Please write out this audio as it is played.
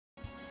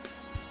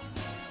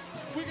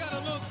We got a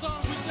little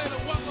song we say to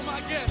welcome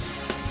our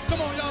guests.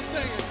 Come on, y'all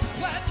sing it.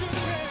 Glad you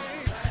came.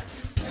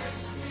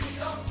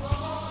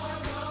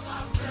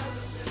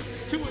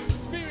 To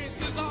experience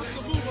this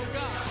awesome move of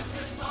God.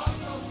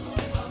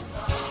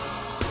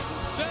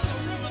 There's a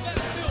river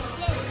that's still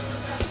flowing.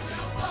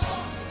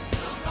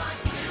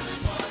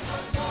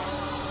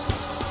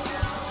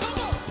 Come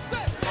on,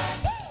 say.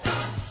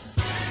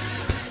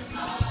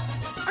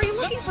 Are you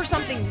looking for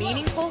something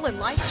meaningful and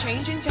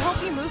life-changing to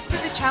help you move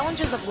through the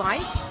challenges of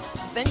life?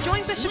 Then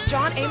join Bishop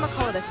John A.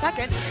 McCullough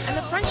II and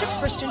the Friendship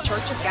Christian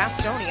Church of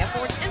Gastonia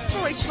for an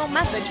inspirational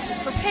message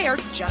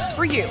prepared just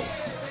for you.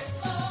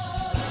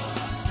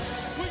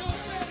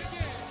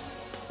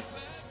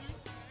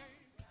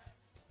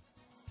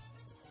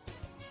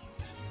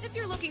 If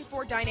you're looking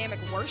for dynamic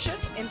worship,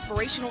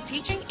 inspirational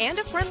teaching, and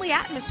a friendly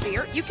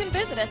atmosphere, you can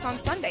visit us on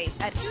Sundays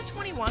at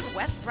 221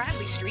 West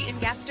Bradley Street in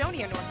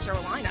Gastonia, North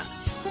Carolina.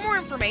 For more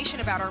information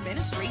about our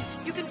ministry,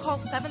 you can call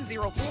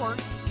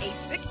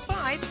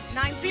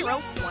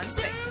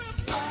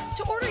 704-865-9016.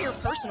 To order your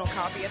personal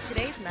copy of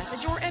today's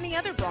message or any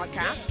other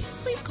broadcast,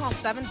 please call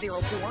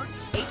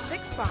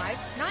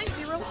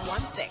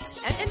 704-865-9016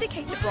 and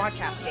indicate the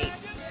broadcast date.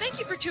 Thank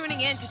you for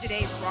tuning in to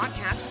today's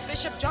broadcast with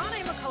Bishop John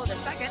A. McCullough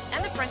II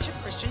and the Friendship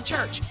Christian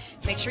Church.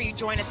 Make sure you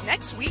join us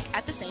next week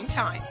at the same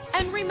time.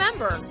 And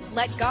remember,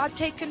 let God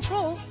take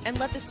control and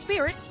let the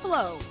Spirit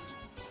flow.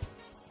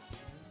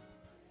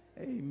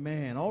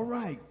 Amen. All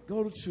right.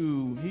 Go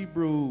to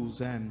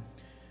Hebrews and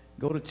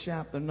go to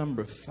chapter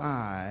number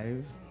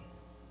 5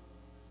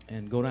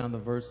 and go down to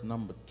verse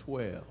number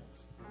 12.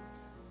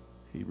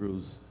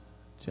 Hebrews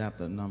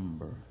chapter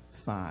number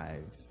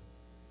 5,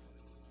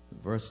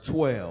 verse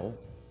 12.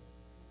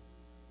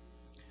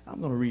 I'm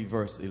going to read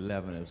verse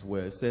 11 as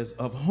well. It says,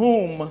 of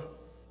whom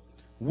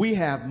we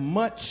have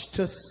much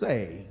to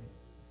say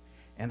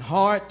and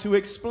hard to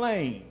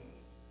explain,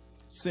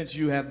 since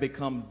you have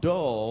become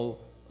dull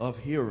of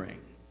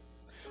hearing.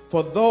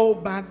 For though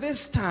by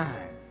this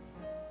time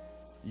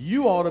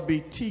you ought to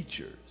be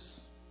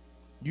teachers,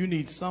 you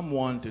need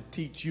someone to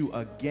teach you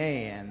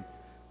again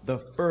the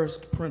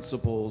first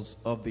principles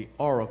of the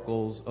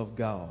oracles of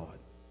God.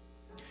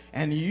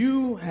 And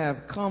you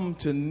have come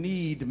to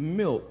need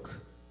milk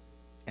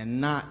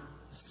and not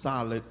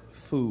solid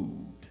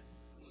food.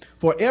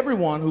 For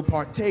everyone who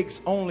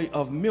partakes only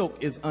of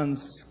milk is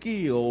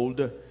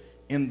unskilled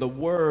in the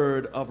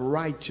word of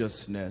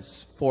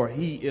righteousness, for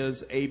he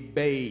is a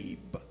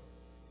babe.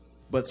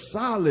 But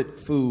solid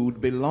food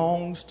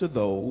belongs to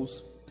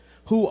those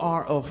who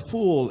are of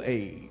full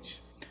age,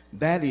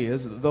 that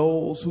is,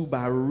 those who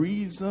by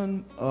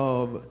reason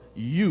of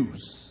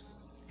use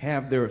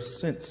have their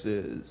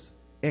senses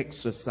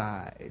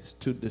exercised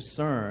to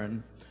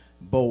discern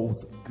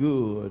both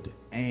good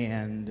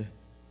and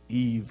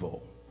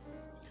evil.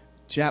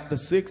 Chapter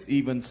 6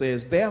 even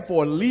says,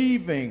 therefore,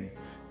 leaving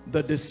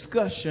the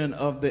discussion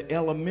of the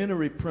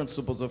elementary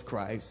principles of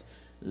Christ,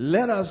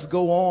 let us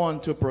go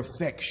on to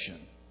perfection,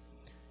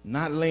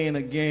 not laying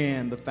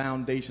again the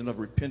foundation of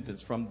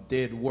repentance from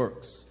dead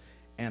works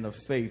and of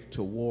faith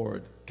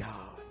toward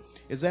God.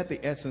 Is that the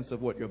essence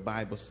of what your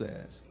Bible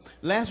says?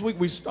 Last week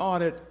we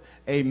started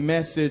a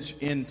message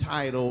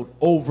entitled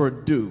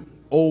Overdue,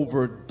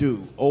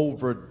 Overdue,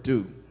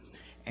 Overdue.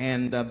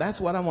 And that's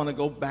what I want to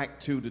go back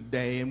to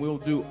today, and we'll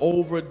do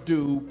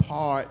Overdue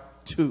Part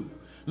 2.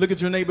 Look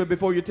at your neighbor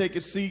before you take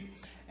a seat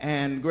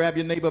and grab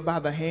your neighbor by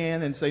the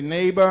hand and say,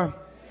 neighbor.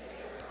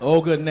 Oh,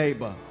 good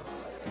neighbor.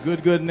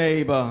 Good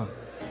neighbor.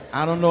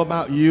 I don't know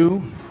about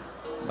you,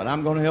 but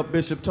I'm going to help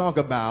Bishop talk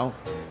about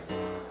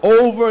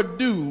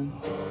Overdue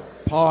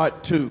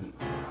Part 2.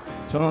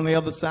 Turn on the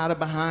other side of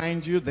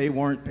behind you. They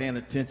weren't paying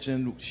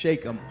attention.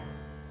 Shake them.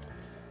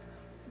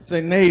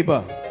 Say,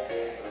 neighbor.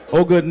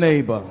 Oh, good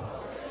neighbor.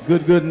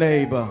 Good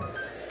neighbor.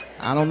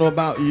 I don't know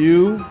about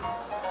you,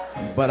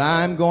 but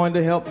I'm going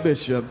to help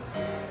Bishop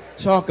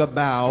talk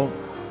about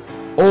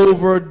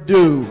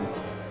Overdue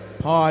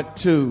Part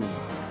 2.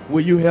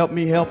 Will you help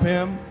me help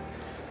him?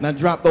 Now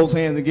drop those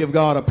hands and give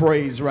God a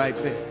praise right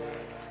there.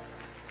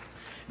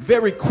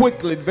 Very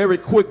quickly,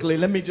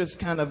 let me just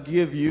kind of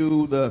give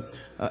you the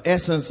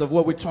essence of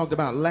what we talked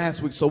about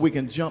last week so we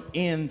can jump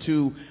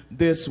into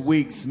this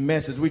week's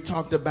message. We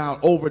talked about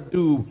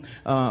overdue,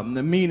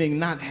 the meaning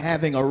not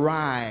having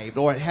arrived,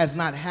 or it has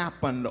not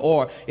happened,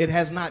 or it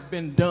has not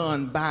been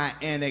done by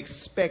an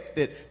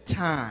expected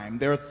time.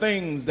 There are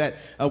things that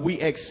we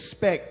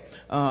expect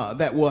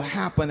that will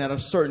happen at a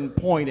certain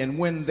point, and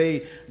when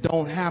they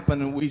don't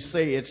happen, and we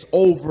say it's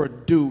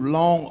overdue,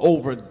 long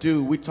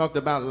overdue. We talked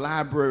about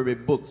library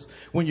books.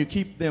 When you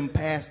keep them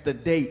past the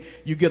date,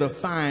 you get a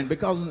fine,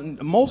 because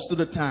most of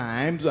the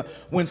times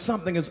when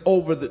something is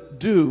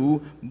overdue,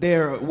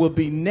 there will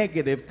be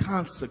negative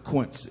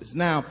consequences.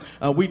 Now,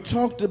 we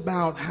talked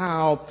about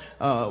how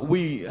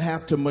we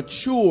have to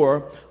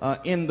mature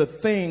in the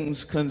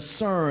things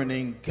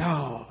concerning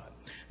God.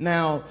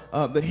 Now,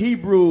 the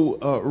Hebrew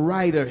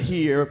writer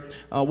here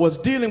was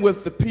dealing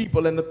with the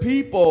people, and the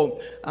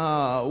people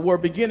were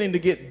beginning to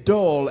get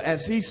dull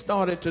as he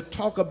started to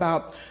talk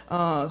about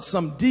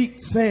some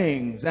deep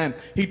things. And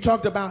he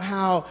talked about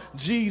how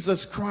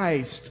Jesus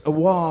Christ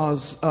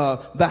was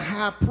the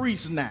high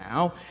priest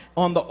now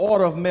on the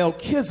order of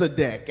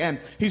Melchizedek. And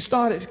he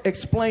started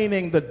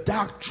explaining the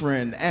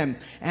doctrine, and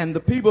the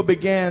people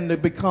began to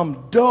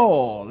become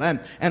dull. And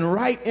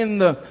right in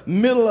the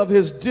middle of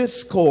his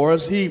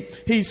discourse,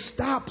 he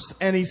stops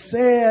and he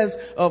says,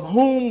 of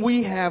whom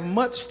we have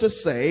much to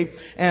say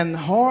and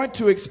hard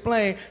to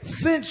explain,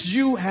 since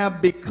you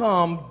have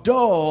become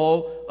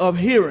dull of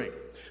hearing.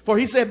 For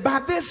he said, by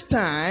this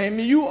time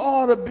you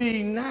ought to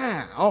be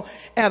now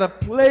at a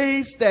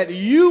place that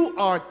you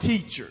are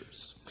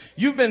teachers.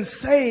 You've been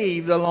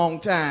saved a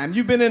long time.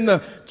 You've been in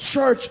the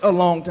church a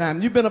long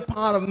time. You've been a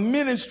part of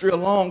ministry a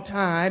long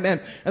time. And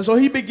so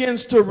he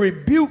begins to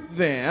rebuke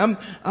them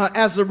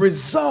as a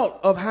result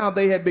of how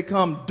they had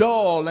become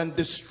dull and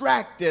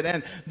distracted,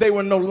 and they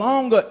were no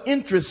longer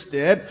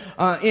interested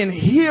in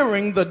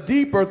hearing the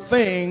deeper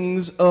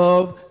things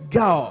of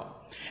God.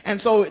 And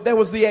so there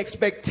was the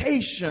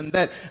expectation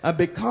that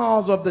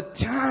because of the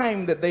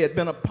time that they had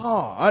been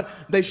apart,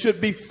 they should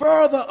be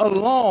further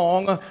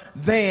along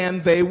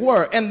than they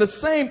were. And the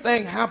same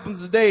thing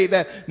happens today,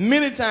 that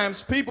many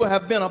times people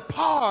have been a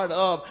part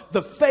of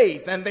the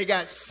faith and they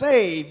got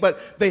saved,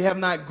 but they have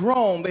not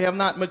grown, they have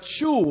not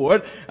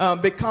matured,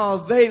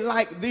 because they,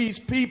 like these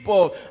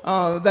people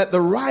that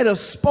the writer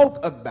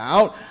spoke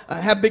about,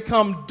 have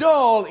become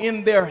dull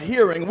in their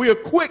hearing. We are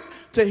quick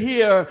to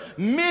hear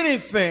many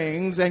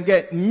things and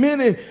get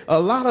a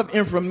lot of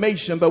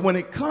information, but when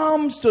it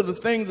comes to the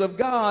things of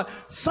God,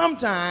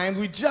 sometimes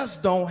we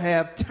just don't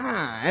have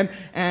time,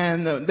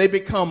 and they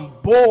become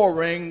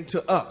boring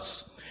to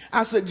us.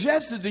 I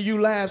suggested to you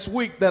last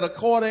week that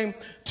according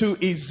to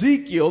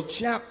Ezekiel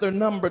chapter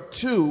number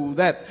 2,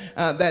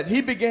 that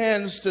he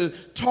begins to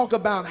talk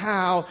about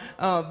how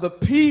the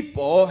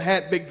people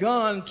had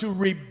begun to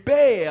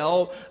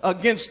rebel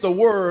against the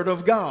word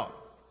of God.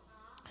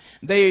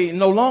 They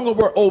no longer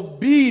were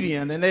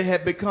obedient, and they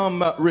had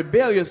become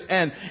rebellious,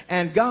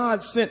 and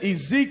God sent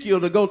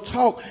Ezekiel to go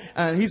talk,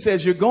 and he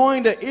says, you're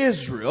going to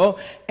Israel,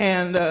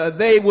 and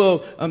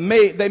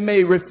they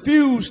may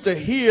refuse to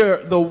hear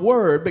the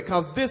word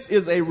because this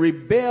is a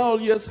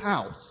rebellious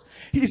house.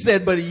 He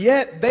said, but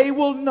yet they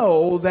will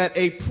know that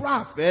a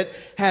prophet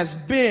has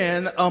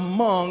been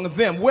among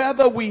them.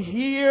 Whether we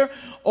hear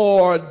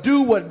or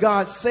do what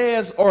God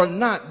says or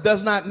not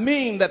does not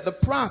mean that the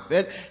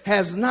prophet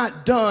has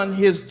not done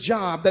his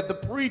job, that the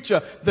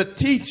preacher, the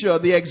teacher,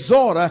 the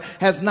exhorter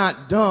has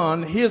not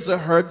done his or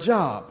her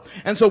job.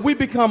 And so we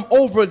become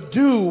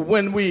overdue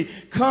when we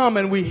come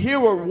and we hear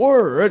a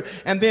word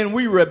and then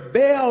we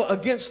rebel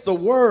against the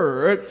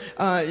word.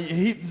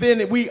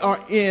 Then we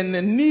are in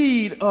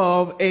need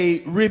of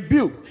a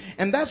rebuke.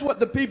 And that's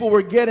what the people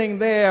were getting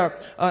there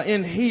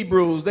in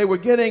Hebrews. They were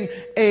getting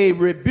a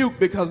rebuke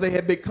because they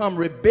had become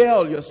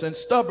rebellious and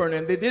stubborn,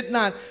 and they did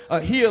not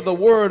hear the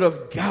word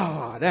of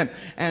God,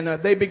 and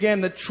they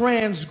began to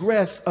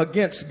transgress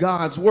against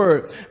God's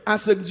word. I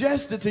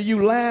suggested to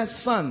you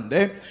last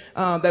Sunday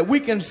that we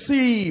can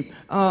see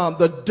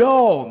the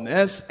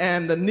dullness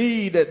and the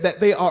need that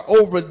they are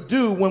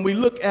overdue when we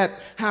look at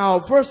how,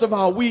 first of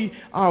all, we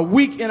are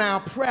weak in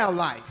our prayer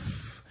life.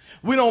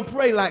 We don't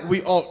pray like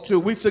we ought to.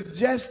 We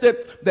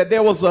suggested that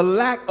there was a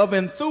lack of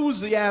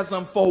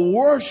enthusiasm for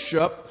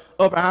worship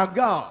of our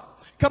God.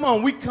 Come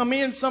on, we come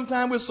in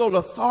sometimes we're so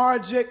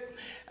lethargic,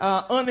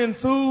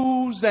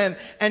 unenthused,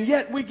 and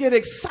yet we get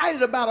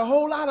excited about a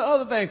whole lot of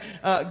other things.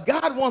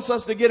 God wants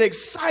us to get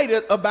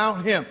excited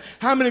about him.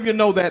 How many of you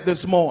know that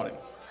this morning?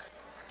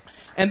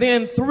 And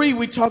then 3,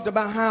 we talked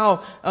about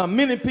how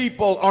many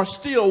people are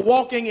still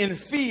walking in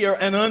fear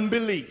and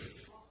unbelief.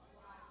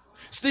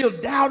 Still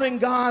doubting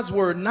God's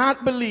word,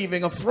 not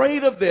believing,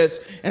 afraid of this,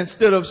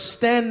 instead of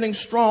standing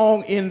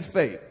strong in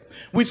faith.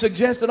 We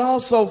suggested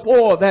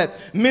also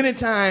that many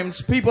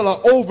times people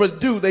are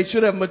overdue. They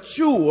should have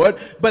matured,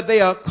 but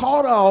they are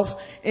caught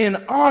off in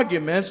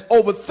arguments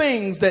over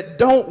things that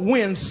don't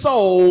win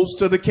souls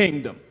to the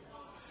kingdom.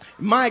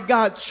 My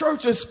God,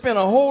 churches spend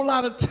a whole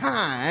lot of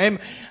time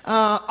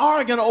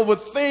arguing over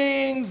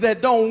things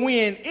that don't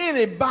win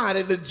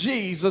anybody to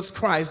Jesus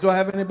Christ. Do I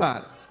have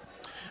anybody?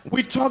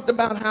 We talked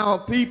about how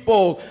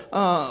people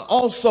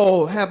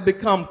also have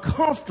become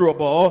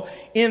comfortable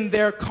in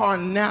their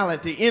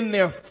carnality, in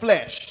their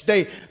flesh.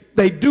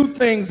 They do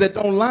things that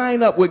don't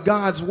line up with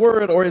God's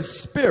word or his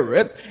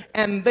spirit,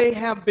 and they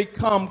have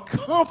become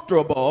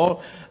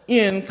comfortable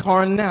in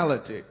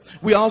carnality.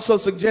 We also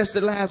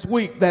suggested last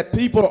week that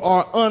people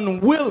are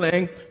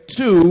unwilling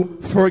to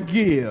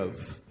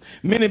forgive.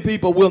 Many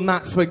people will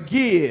not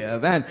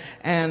forgive, and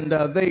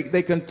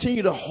they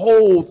continue to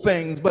hold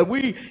things. But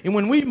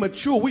when we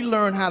mature, we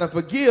learn how to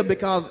forgive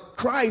because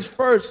Christ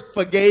first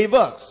forgave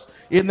us.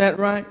 Isn't that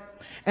right?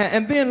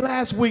 And then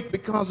last week,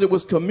 because it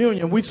was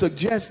communion, we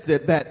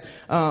suggested that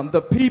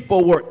the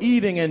people were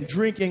eating and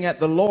drinking at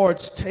the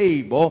Lord's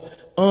table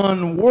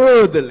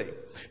unworthily.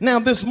 Now,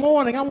 this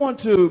morning,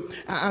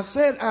 I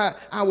said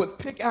I would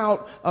pick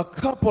out a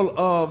couple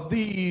of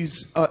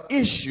these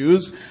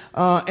issues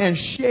and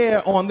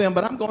share on them,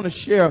 but I'm going to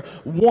share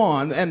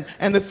one.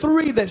 And the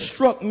three that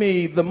struck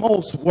me the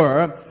most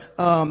were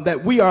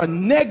that we are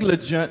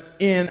negligent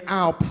in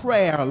our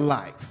prayer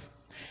life.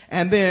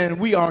 And then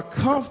we are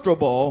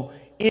comfortable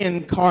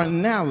in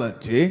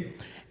carnality.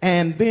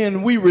 And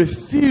then we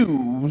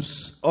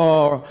refuse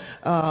or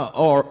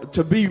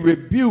to be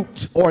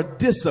rebuked or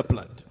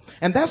disciplined.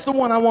 And that's the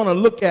one I want to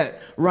look at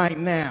right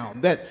now,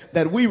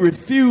 that we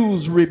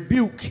refuse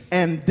rebuke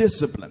and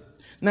discipline.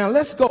 Now,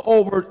 let's go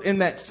over in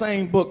that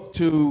same book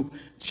to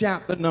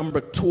chapter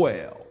number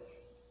 12.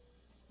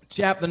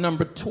 Chapter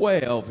number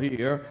 12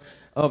 here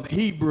of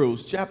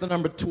Hebrews, chapter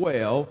number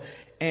 12.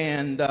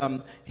 And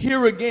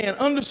here again,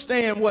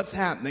 understand what's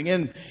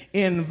happening.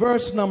 In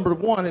verse number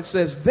 1, it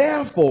says,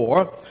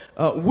 therefore,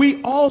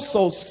 we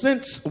also,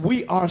 since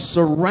we are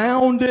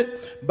surrounded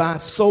by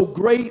so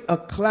great a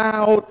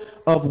cloud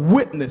of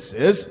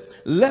witnesses,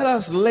 let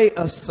us lay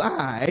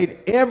aside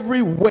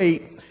every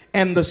weight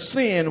and the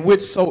sin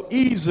which so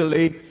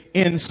easily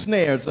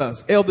ensnares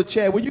us. Elder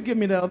Chad, will you give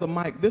me the other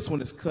mic? This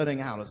one is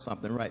cutting out or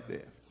something right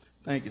there.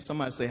 Thank you.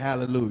 Somebody say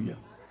hallelujah.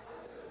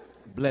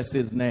 Bless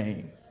his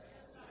name.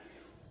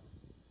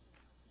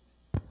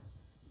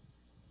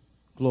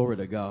 Glory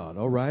to God.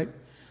 All right.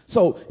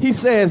 So he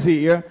says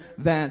here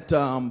that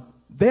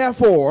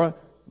therefore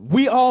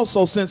we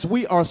also, since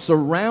we are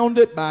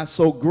surrounded by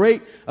so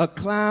great a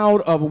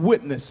cloud of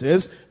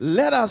witnesses,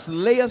 let us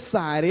lay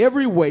aside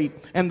every weight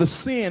and the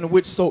sin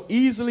which so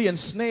easily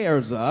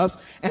ensnares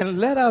us, and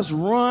let us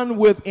run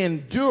with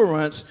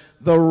endurance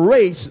the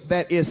race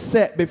that is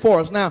set before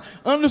us. Now,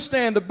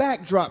 understand the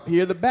backdrop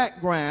here. The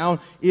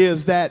background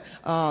is that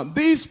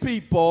these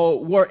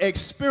people were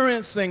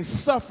experiencing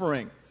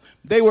suffering.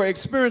 They were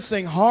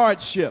experiencing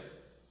hardship.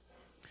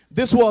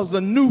 This was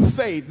the new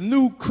faith,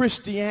 new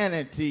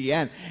Christianity,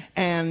 and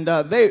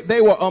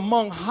they were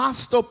among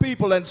hostile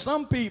people, and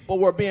some people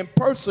were being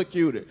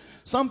persecuted.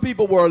 Some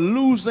people were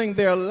losing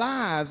their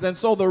lives, and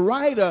so the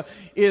writer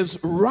is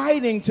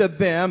writing to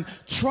them,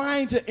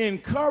 trying to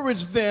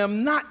encourage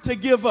them not to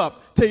give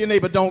up. Tell your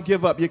neighbor, don't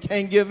give up. You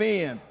can't give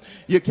in.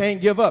 You can't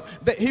give up.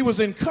 He was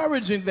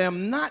encouraging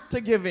them not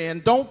to give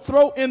in. Don't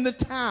throw in the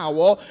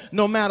towel.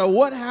 No matter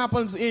what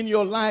happens in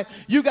your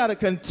life, you got to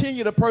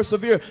continue to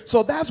persevere.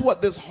 So that's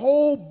what this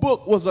whole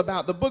book was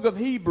about, the book of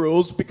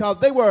Hebrews, because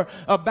they were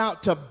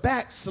about to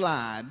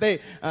backslide.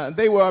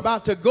 They were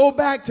about to go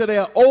back to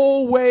their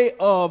old way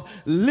of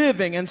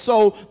living. And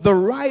so the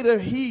writer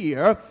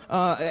here,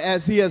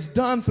 as he has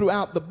done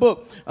throughout the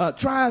book,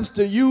 tries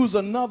to use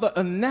another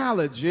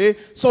analogy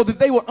so that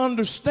they will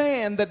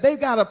understand that they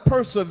got to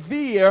persevere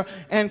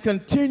and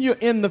continue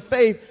in the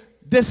faith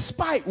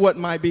despite what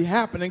might be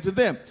happening to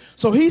them.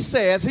 So he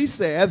sets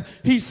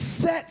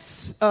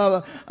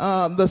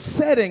the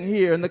setting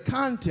here in the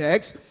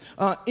context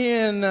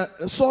in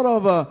sort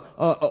of a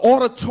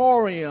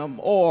auditorium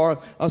or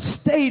a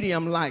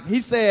stadium like.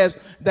 He says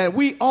that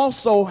we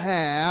also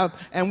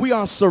have, and we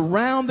are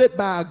surrounded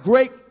by a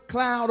great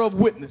cloud of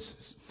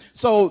witnesses.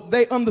 So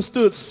they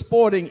understood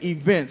sporting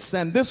events,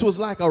 and this was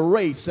like a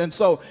race. And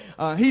so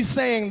he's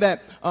saying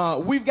that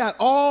we've got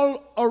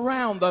all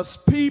around us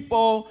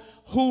people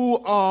who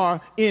are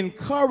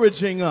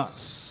encouraging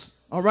us.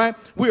 All right?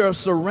 We are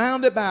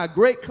surrounded by a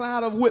great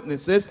cloud of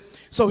witnesses.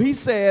 So he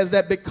says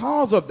that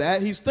because of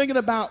that, he's thinking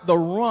about the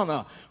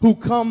runner who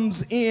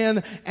comes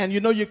in, and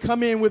you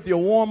come in with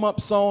your warm-up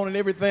on and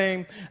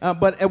everything,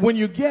 but when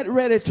you get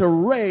ready to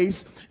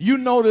race, you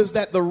notice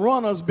that the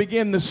runners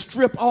begin to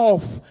strip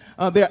off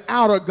their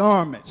outer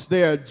garments,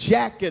 their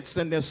jackets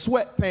and their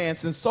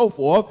sweatpants and so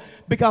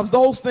forth, because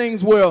those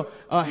things will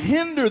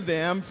hinder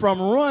them from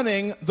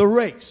running the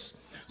race.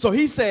 So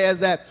he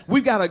says that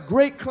we've got a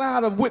great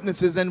cloud of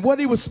witnesses, and what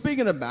he was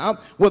speaking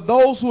about were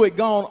those who had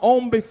gone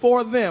on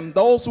before them,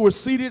 those who were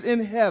seated in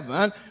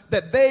heaven,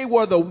 that they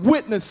were the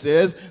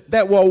witnesses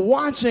that were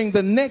watching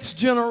the next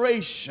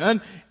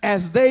generation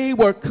as they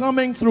were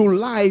coming through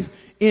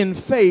life in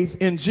faith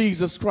in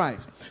Jesus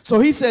Christ. So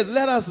he said,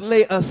 let us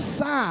lay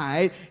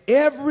aside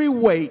every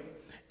weight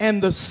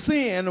and the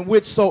sin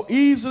which so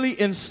easily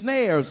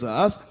ensnares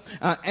us,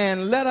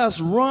 and let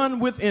us run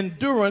with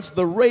endurance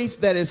the race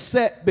that is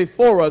set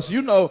before us.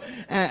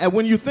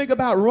 When you think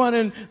about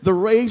running the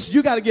race,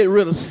 you got to get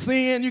rid of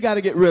sin, you got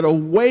to get rid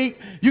of weight,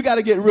 you got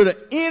to get rid of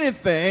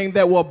anything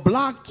that will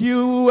block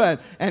you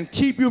and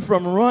keep you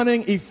from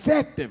running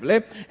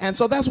effectively. And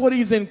so that's what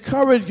he's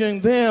encouraging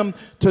them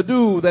to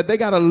do, that they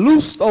got to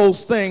loose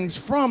those things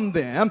from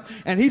them.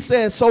 And he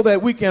says, so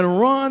that we can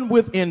run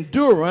with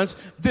endurance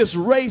this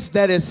race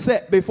that is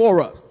set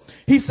before us.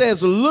 He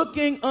says,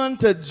 looking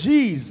unto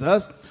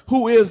Jesus,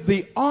 who is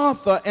the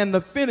author and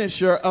the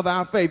finisher of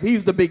our faith.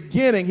 He's the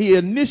beginning. He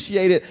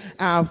initiated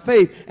our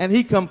faith, and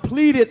he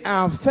completed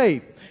our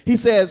faith. He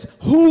says,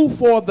 who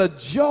for the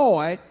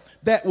joy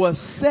that was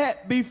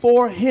set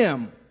before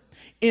him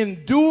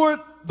endured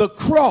the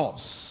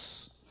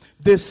cross,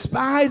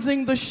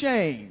 despising the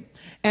shame,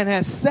 and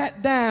has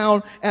sat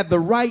down at the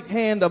right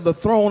hand of the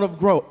throne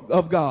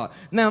of God.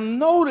 Now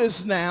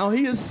notice now,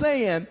 he is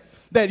saying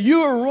that you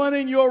are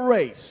running your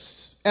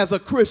race as a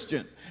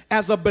Christian,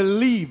 as a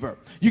believer.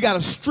 You got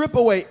to strip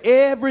away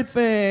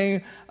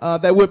everything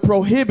that would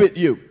prohibit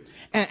you.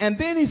 And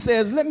then he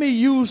says, let me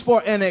use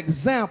for an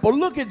example.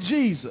 Look at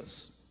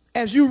Jesus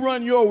as you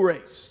run your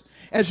race,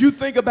 as you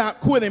think about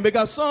quitting,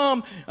 because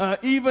some,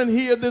 even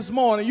here this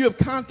morning, you have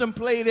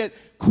contemplated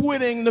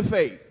quitting the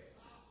faith.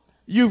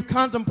 You've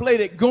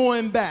contemplated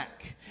going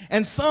back.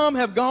 And some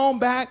have gone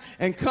back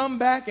and come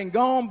back and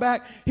gone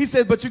back. He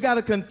said, but you got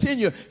to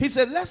continue. He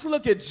said, let's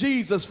look at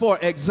Jesus for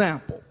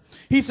example.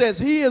 He says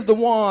he is the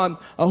one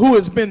who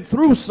has been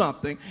through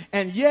something,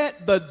 and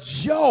yet the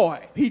joy,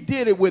 he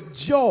did it with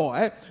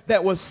joy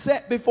that was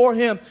set before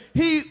him.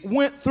 He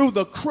went through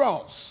the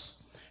cross.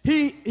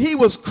 He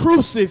was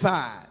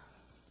crucified.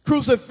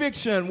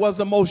 Crucifixion was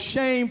the most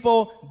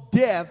shameful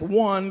death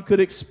one could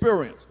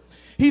experience.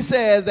 He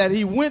says that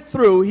he went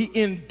through, he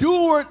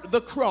endured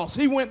the cross.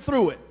 He went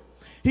through it.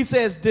 He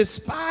says,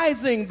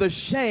 despising the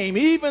shame,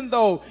 even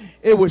though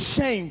it was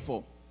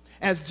shameful.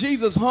 As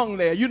Jesus hung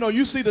there, you know,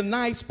 you see the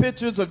nice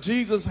pictures of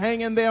Jesus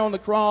hanging there on the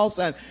cross,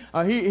 and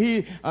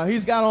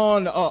he's got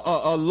on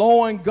a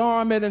loin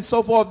garment and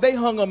so forth. They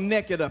hung him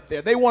naked up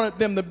there. They wanted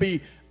them to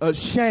be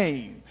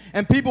ashamed.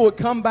 And people would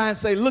come by and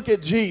say, look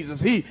at Jesus.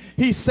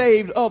 He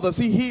saved others.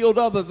 He healed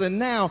others. And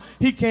now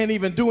he can't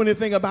even do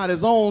anything about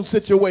his own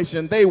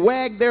situation. They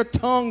wagged their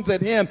tongues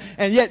at him.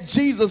 And yet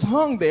Jesus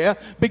hung there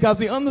because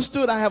he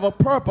understood, I have a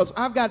purpose.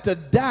 I've got to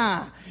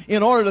die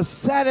in order to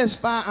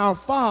satisfy our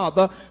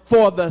Father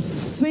for the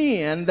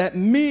sin that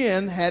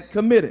men had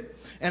committed.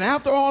 And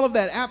after all of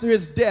that, after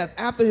his death,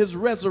 after his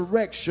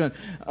resurrection,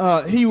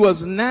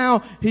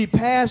 he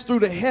passed through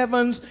the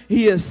heavens.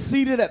 He is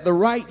seated at the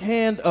right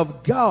hand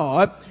of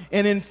God,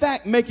 and in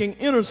fact, making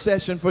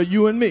intercession for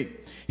you and me.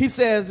 He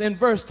says in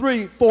verse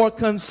 3, for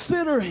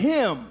consider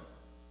him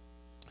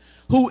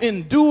who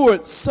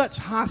endured such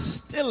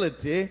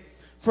hostility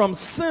from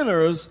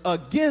sinners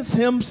against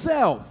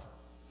himself.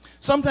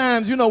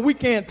 Sometimes, you know, we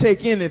can't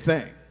take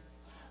anything.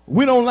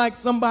 We don't like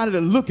somebody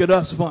to look at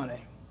us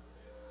funny.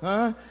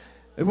 Huh?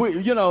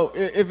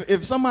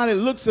 If somebody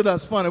looks at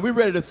us funny, we're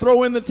ready to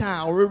throw in the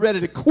towel. We're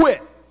ready to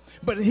quit.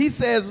 But he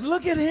says,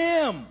 look at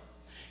him.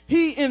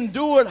 He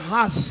endured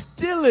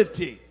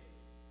hostility.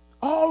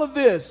 All of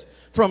this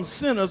from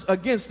sinners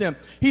against him.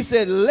 He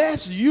said,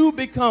 lest you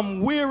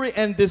become weary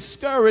and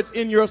discouraged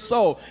in your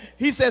soul.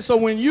 He said, so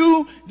when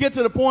you get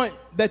to the point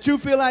that you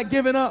feel like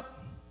giving up,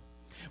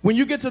 when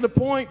you get to the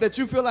point that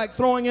you feel like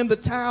throwing in the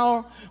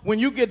towel, when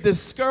you get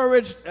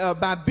discouraged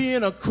by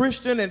being a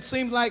Christian and it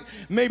seems like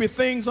maybe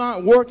things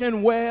aren't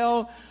working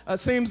well,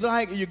 seems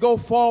like you go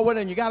forward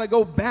and you got to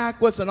go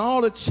backwards and all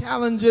the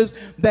challenges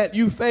that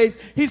you face.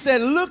 He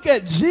said, look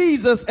at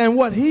Jesus and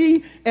what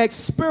he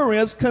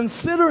experienced.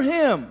 Consider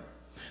him,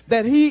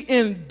 that he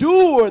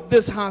endured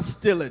this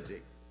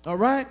hostility. All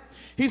right?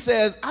 He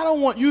says, I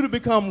don't want you to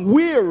become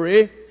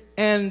weary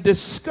and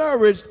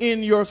discouraged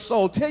in your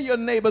soul. Tell your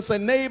neighbor, say,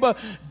 neighbor,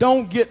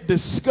 don't get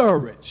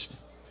discouraged.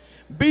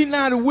 Be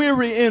not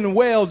weary in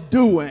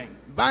well-doing.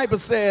 Bible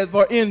says,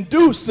 for in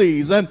due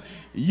season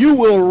you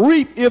will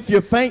reap if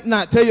you faint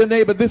not. Tell your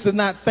neighbor, this is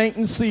not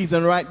fainting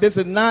season, right? This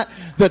is not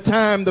the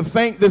time to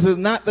faint. This is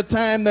not the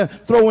time to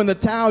throw in the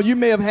towel. You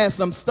may have had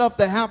some stuff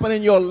that happened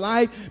in your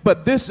life,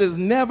 but there is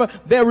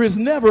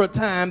never a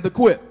time to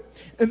quit.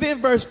 And then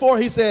verse 4,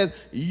 he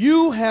says,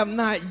 you have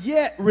not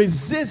yet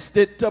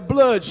resisted to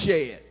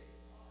bloodshed.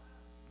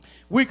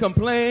 We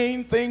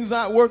complain, things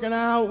aren't working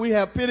out. We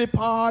have pity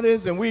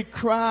parties and we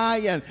cry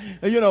and,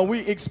 you know,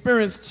 we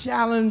experience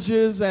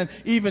challenges and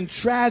even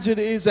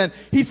tragedies. And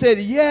he said,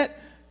 yet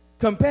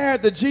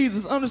compared to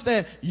Jesus,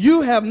 understand,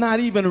 you have not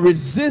even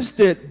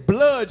resisted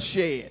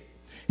bloodshed.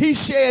 He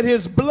shed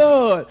his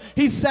blood.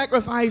 He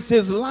sacrificed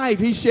his life.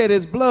 He shed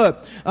his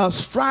blood,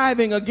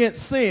 striving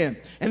against sin.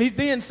 And he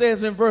then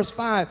says in verse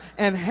 5,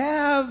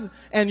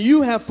 and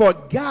you have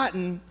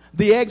forgotten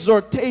the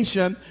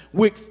exhortation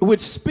which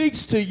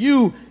speaks to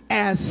you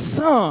as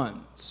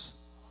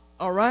sons.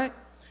 All right?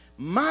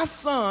 My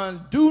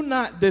son, do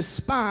not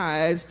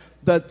despise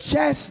the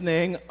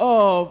chastening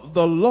of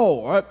the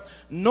Lord,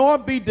 nor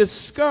be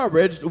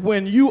discouraged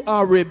when you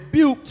are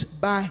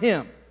rebuked by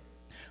him.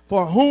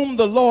 For whom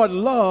the Lord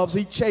loves,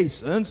 he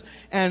chastens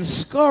and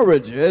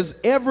scourges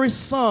every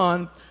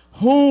son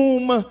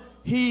whom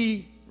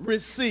he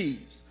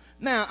receives.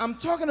 Now, I'm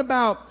talking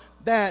about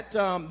that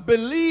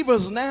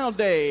believers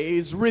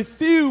nowadays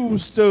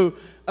refuse to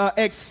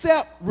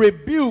accept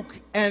rebuke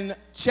and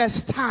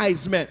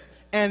chastisement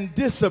and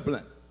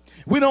discipline.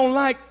 We don't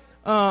like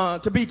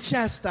to be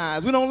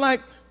chastised. We don't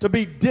like to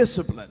be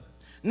disciplined.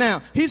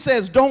 Now, he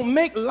says, don't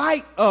make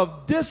light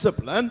of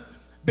discipline,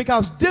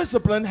 because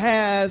discipline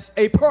has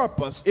a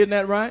purpose. Isn't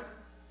that right?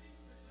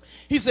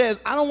 He says,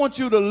 I don't want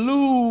you to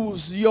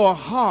lose your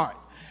heart.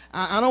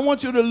 I don't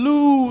want you to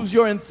lose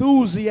your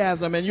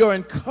enthusiasm and your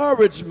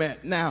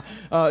encouragement. Now,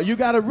 you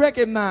got to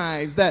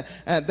recognize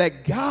that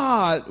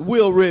God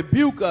will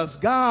rebuke us.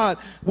 God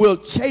will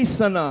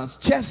chasten us,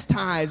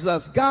 chastise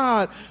us.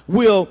 God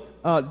will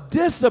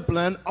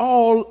discipline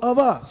all of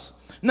us.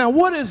 Now,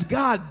 what is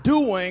God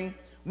doing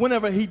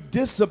whenever he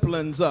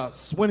disciplines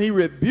us, when he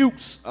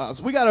rebukes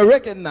us? We got to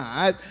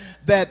recognize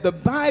that the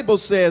Bible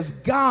says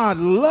God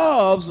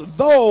loves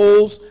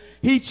those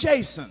he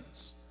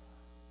chastens.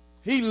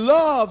 He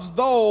loves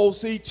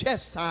those he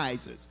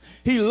chastises.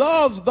 He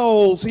loves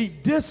those he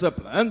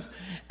disciplines.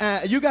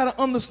 You got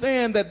to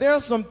understand that there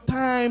are some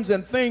times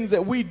and things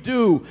that we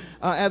do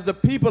as the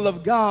people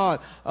of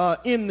God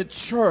in the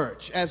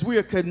church, as we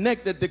are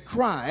connected to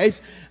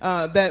Christ,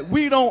 that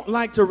we don't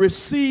like to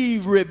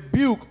receive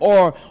rebuke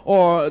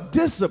or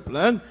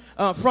discipline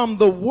from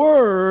the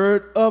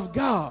Word of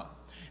God.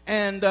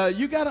 And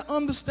you got to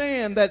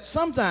understand that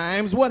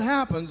sometimes what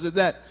happens is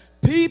that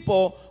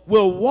people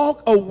will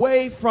walk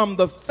away from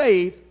the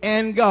faith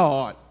and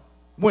God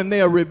when they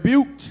are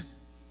rebuked,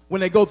 when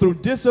they go through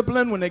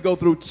discipline, when they go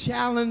through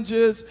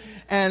challenges.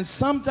 And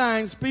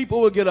sometimes people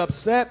will get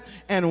upset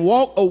and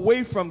walk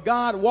away from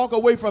God, walk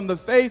away from the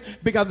faith,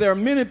 because there are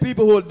many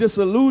people who are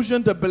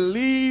disillusioned to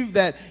believe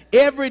that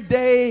every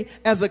day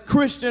as a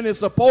Christian is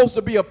supposed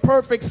to be a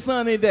perfect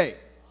sunny day.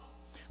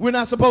 We're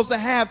not supposed to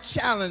have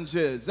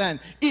challenges and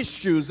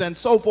issues and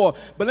so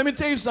forth. But let me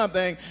tell you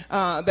something,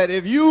 that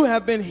if you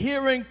have been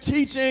hearing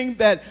teaching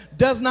that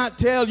does not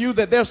tell you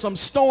that there's some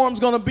storms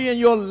going to be in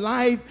your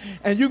life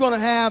and you're going to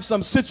have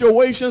some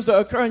situations to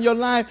occur in your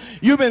life,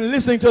 you've been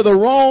listening to the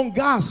wrong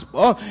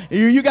gospel.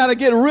 You got to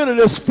get rid of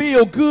this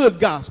feel-good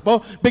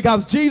gospel,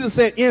 because Jesus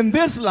said in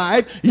this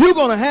life you're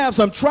going to have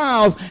some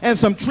trials and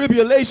some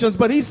tribulations,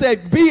 but he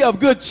said be of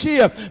good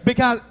cheer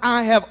because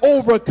I have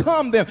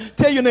overcome them.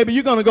 Tell your neighbor,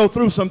 you're going to go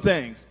through some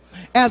things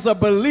as a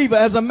believer.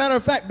 As a matter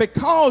of fact,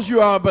 because you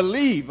are a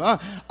believer,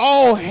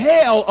 all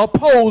hell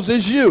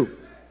opposes you.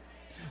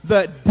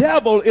 The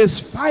devil is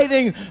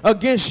fighting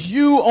against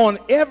you on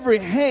every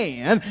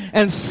hand,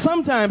 and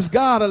sometimes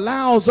God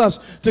allows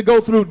us to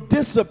go through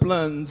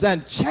disciplines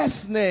and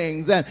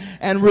chastenings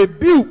and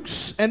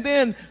rebukes. And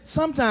then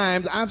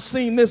sometimes, I've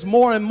seen this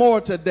more and more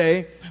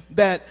today,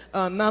 that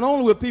not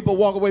only will people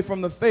walk away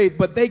from the faith,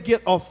 but they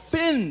get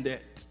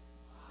offended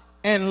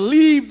and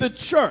leave the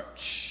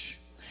church.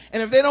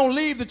 And if they don't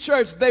leave the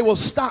church, they will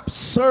stop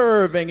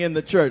serving in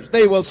the church.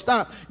 They will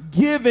stop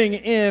giving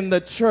in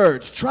the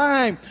church.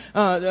 They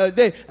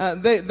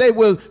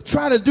will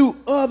try to do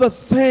other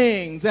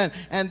things,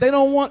 and they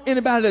don't want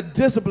anybody to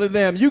discipline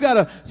them. You got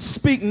to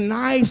speak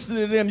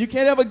nicely to them. You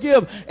can't ever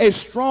give a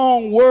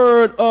strong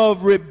word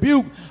of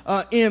rebuke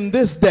in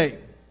this day.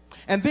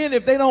 And then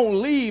if they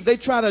don't leave, they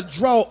try to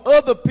draw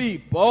other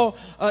people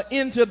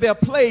into their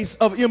place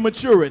of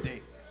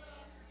immaturity.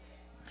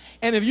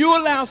 And if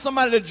you allow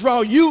somebody to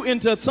draw you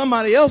into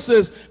somebody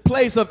else's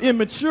place of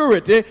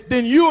immaturity,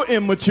 then you're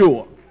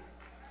immature.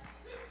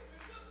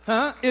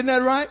 Huh? Isn't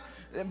that right?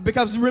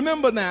 Because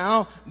remember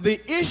now, the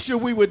issue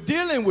we were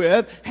dealing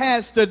with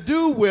has to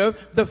do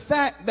with the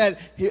fact that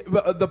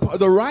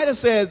the writer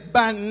says,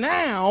 by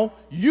now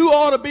you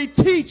ought to be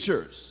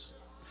teachers.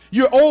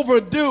 You're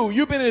overdue.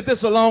 You've been at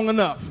this long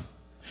enough.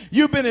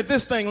 You've been at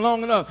this thing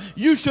long enough.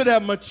 You should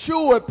have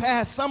matured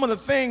past some of the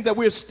things that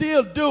we're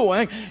still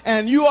doing,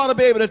 and you ought to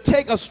be able to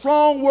take a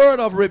strong word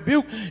of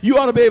rebuke. You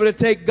ought to be able to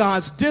take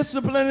God's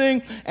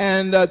disciplining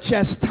and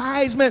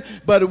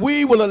chastisement, but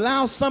we will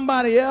allow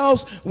somebody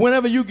else,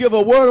 whenever you give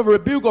a word of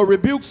rebuke or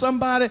rebuke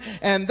somebody,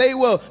 and they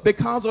will,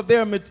 because of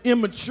their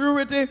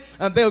immaturity,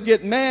 they'll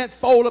get mad,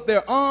 fold up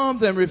their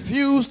arms, and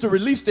refuse to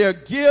release their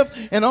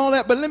gift and all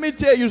that. But let me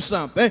tell you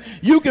something.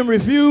 You can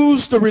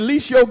refuse to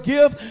release your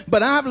gift,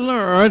 but I've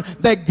learned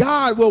that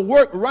God will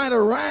work right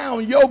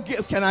around your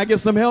gift. Can I get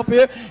some help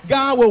here?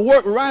 God will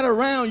work right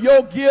around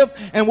your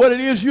gift and what it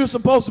is you're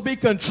supposed to be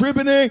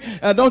contributing.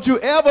 Don't you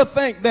ever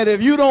think that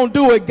if you don't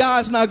do it,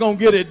 God's not going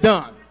to get it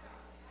done.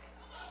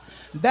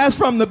 That's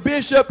from the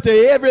bishop to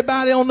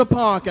everybody on the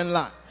parking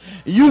lot.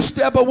 You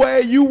step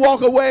away, you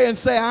walk away and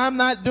say, I'm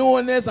not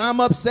doing this, I'm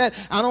upset,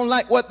 I don't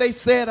like what they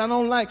said, I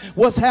don't like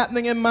what's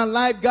happening in my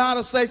life. God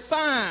will say,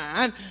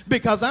 fine,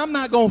 because I'm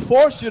not going to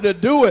force you to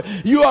do it.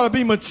 You ought to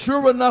be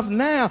mature enough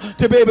now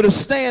to be able to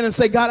stand and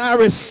say, God, I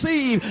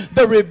receive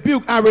the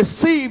rebuke, I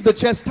receive the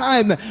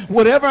chastisement.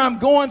 Whatever I'm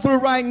going through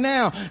right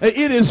now,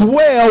 it is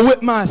well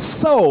with my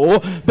soul,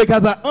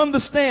 because I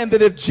understand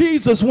that if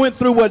Jesus went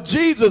through what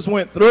Jesus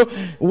went through,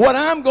 what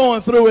I'm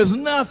going through is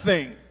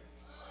nothing.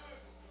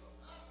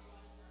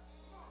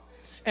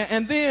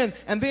 And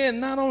then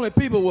not only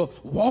people will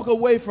walk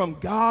away from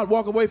God,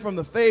 walk away from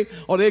the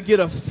faith, or they'll get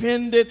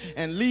offended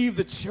and leave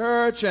the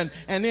church, and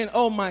then,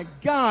 oh my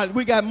God,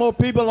 we got more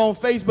people on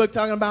Facebook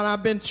talking about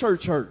I've been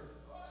church hurt.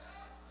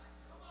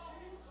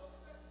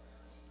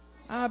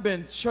 I've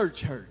been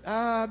church hurt.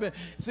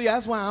 See,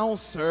 that's why I don't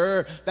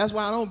serve. That's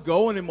why I don't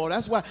go anymore.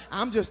 That's why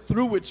I'm just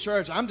through with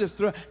church. I'm just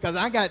through because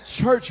I got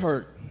church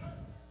hurt.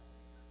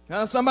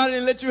 Now, somebody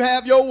didn't let you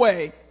have your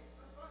way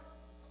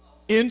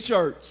in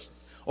church.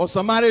 or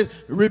somebody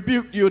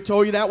rebuked you or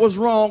told you that was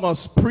wrong, or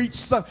preached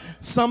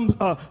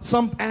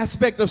some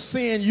aspect of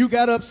sin, you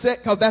got upset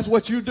because that's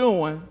what you're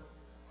doing.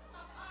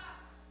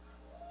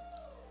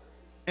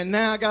 And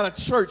now I got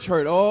a church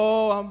hurt.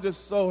 Oh, I'm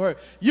just so hurt.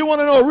 You want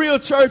to know a real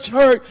church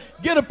hurt?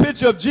 Get a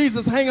picture of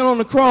Jesus hanging on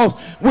the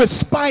cross with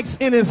spikes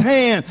in his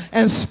hand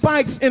and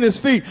spikes in his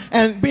feet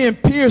and being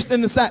pierced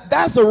in the side.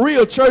 That's a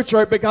real church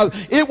hurt,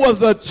 because it was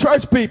the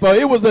church people.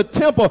 It was the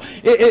temple.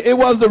 It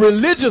was the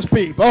religious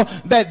people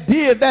that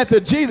did that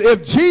to Jesus.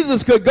 If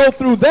Jesus could go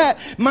through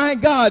that, my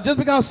God, just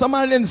because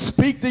somebody didn't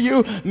speak to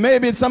you,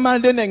 maybe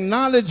somebody didn't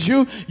acknowledge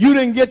you, you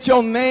didn't get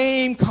your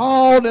name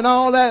called and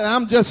all that, and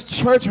I'm just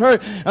church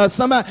hurt.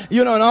 Somebody,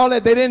 you know, and all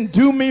that, they didn't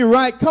do me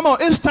right. Come on,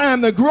 it's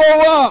time to grow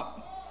up.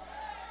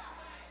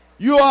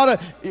 You ought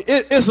to,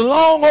 it's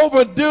long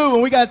overdue,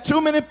 and we got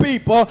too many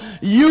people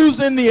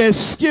using the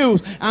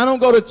excuse, I don't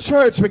go to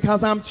church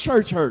because I'm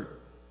church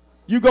hurt.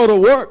 You go to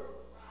work.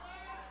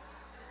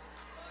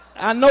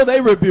 I know they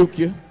rebuke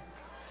you.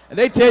 And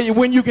they tell you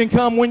when you can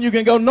come, when you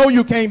can go. No,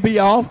 you can't be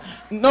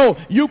off. No,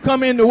 you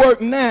come into work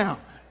now.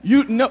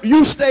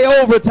 You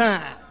stay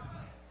overtime.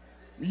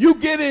 You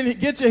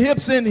get your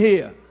hips in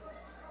here.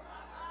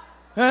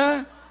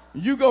 Huh?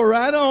 You go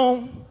right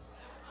on,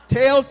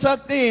 tail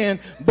tucked in,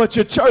 but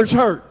your church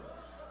hurt.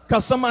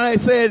 Because somebody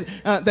said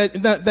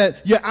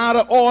that you're out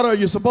of order,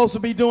 you're supposed to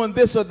be doing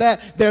this or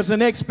that. There's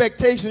an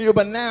expectation of you,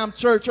 but now I'm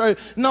church hurt.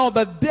 No,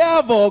 the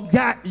devil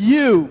got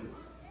you.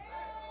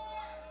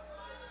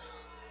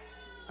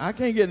 I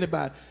can't get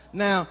anybody.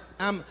 Now,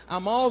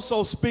 I'm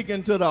also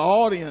speaking to the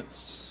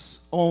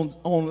audience on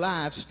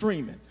live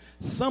streaming.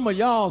 Some of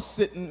y'all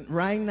sitting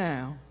right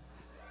now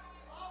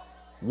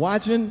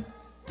watching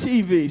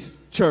TV's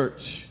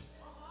church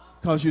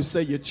because you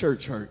say your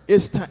church hurt.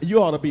 It's time.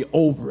 You ought to be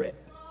over it.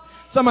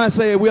 Somebody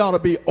say we ought to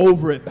be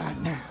over it by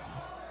now.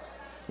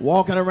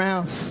 Walking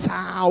around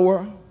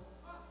sour.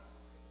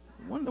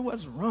 Wonder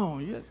what's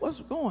wrong. What's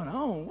going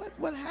on?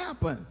 What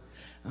happened?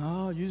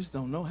 Oh, you just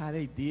don't know how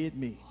they did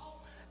me.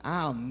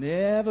 I'll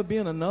never be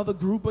in another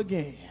group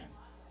again.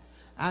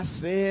 I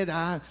said,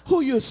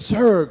 who you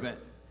serving?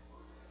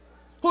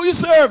 Who you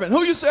serving?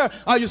 Who you serving?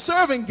 Are you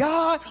serving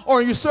God or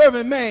are you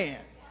serving man?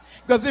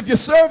 Because if you're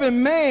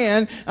serving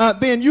man,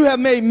 then you have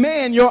made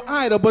man your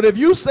idol. But if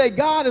you say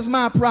God is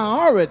my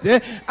priority,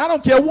 I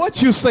don't care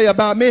what you say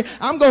about me.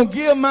 I'm going to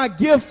give my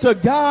gift to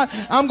God.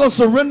 I'm going to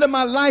surrender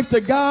my life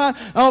to God.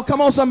 Oh, come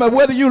on, somebody.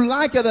 Whether you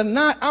like it or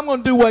not, I'm going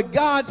to do what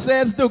God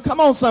says do. Come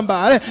on,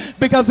 somebody.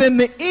 Because in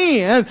the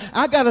end,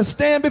 I got to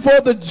stand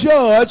before the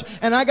judge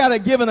and I got to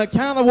give an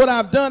account of what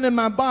I've done in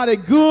my body,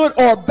 good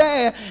or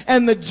bad.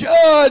 And the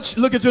judge,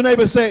 look at your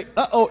neighbor and say,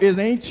 uh-oh, it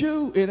ain't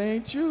you. It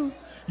ain't you.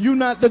 You're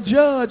not the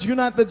judge. You're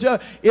not the judge.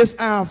 It's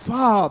our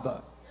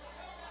Father.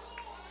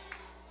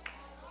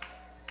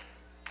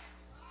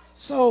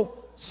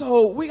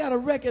 So we got to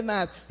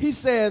recognize. He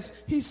says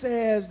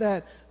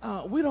that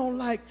we don't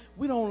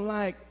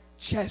like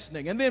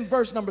chastening. And then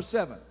verse number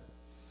 7,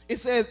 it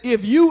says,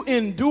 if you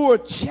endure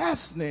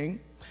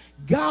chastening,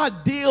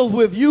 God deals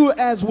with you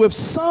as with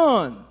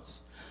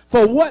sons.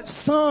 For what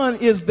son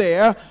is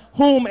there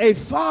whom a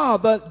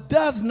father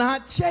does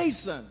not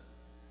chasten?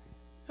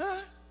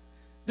 Huh?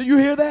 Do you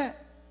hear that?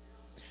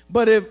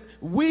 But if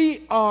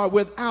we are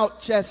without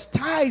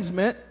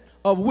chastisement,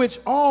 of which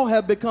all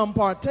have become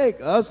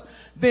partakers,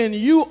 then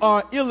you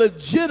are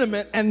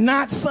illegitimate and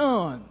not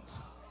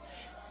sons.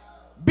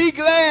 Be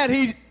glad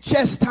he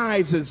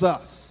chastises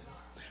us.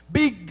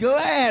 Be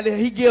glad that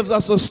he gives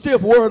us a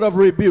stiff word of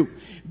rebuke.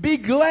 Be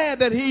glad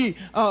that he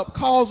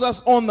calls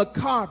us on the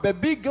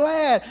carpet. Be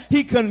glad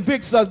he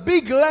convicts us.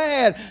 Be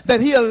glad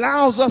that he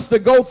allows us to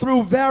go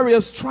through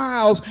various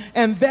trials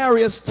and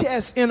various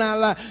tests in our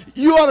life.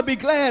 You ought to be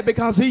glad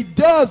because he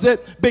does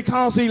it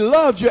because he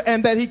loves you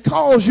and that he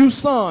calls you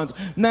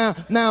sons. Now,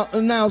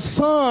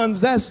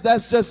 sons,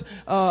 that's just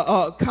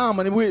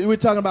common. We're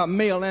talking about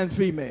male and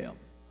female.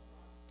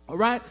 All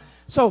right?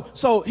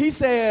 So he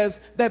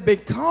says that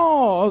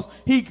because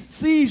he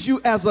sees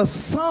you as a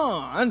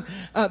son,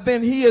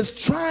 then he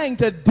is trying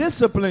to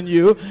discipline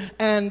you,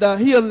 and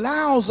he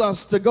allows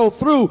us to go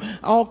through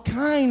all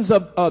kinds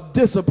of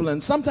discipline.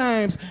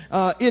 Sometimes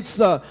it's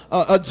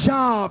a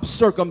job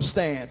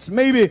circumstance.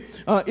 Maybe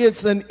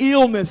it's an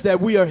illness that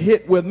we are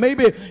hit with.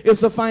 Maybe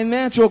it's a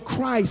financial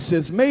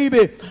crisis.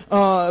 Maybe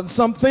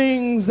some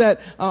things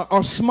that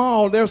are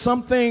small. There are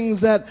some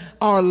things that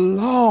are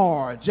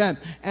large.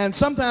 And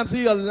sometimes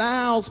he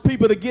allows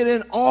people to get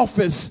in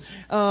office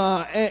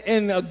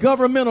and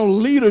governmental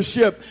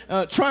leadership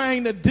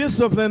trying to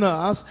discipline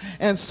us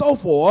and so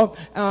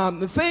forth.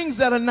 The things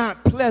that are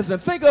not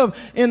pleasant. Think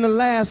of in the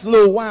last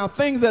little while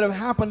things that have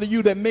happened to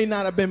you that may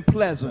not have been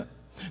pleasant,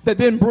 that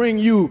didn't bring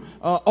you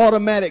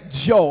automatic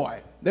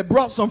joy. that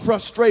brought some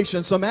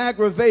frustration, some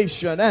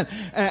aggravation,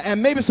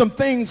 and maybe some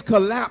things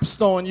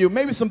collapsed on you.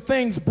 Maybe some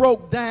things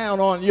broke down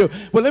on you.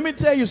 Well, let me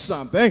tell you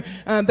something,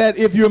 that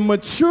if you're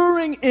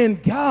maturing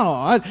in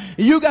God,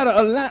 you got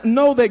to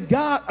know that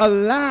God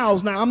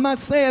allows. Now, I'm not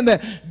saying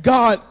that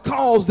God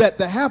caused that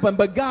to happen,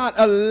 but God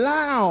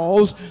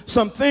allows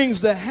some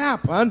things to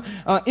happen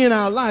in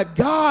our life.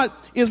 God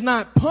is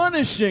not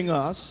punishing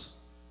us,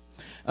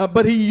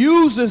 but he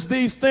uses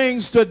these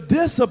things to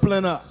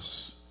discipline us.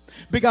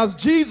 Because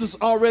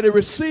Jesus already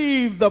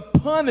received the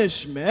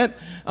punishment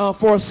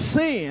for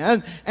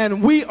sin,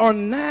 and we are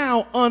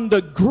now under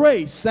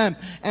grace,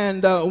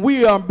 and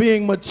we are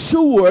being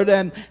matured,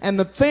 and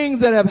the things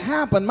that have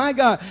happened, my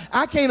God,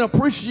 I can't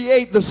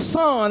appreciate the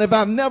sun if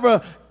I've never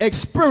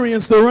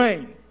experienced the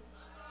rain.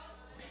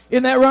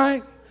 Isn't that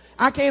right?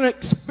 I can't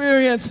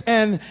experience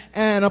and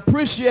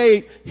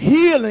appreciate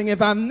healing if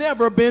I've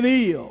never been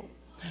ill.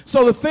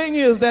 So the thing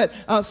is that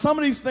some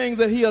of these things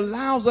that he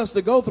allows us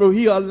to go through,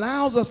 he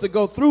allows us to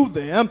go through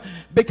them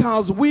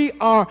because we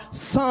are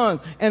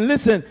sons. And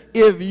listen,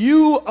 if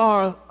you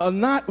are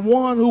not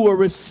one who will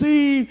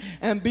receive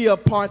and be a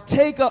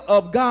partaker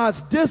of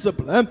God's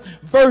discipline,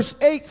 verse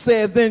 8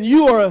 says, then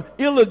you are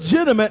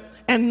illegitimate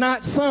and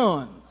not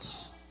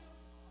sons.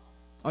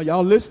 Are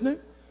y'all listening?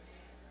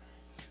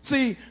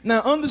 See,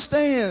 now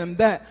understand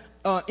that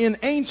in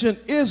ancient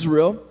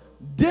Israel,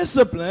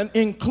 discipline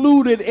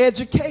included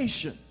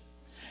education.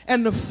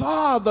 And the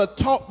father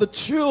taught the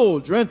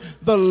children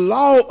the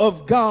law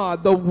of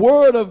God, the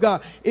word of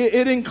God.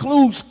 It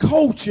includes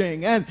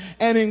coaching and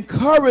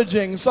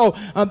encouraging. So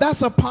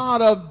that's a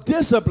part of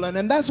discipline.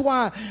 And that's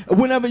why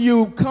whenever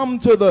you come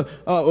to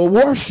the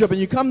worship and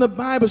you come to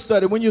Bible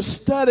study, when you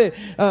study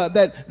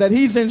that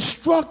he's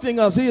instructing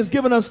us, he has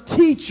given us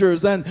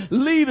teachers and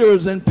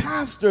leaders and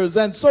pastors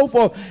and so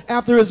forth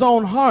after his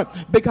own heart,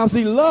 because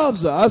he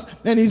loves us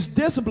and he's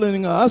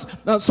disciplining us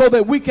so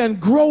that we can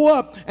grow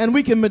up and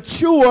we can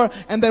mature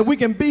and that we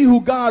can be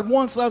who God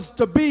wants us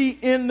to be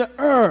in the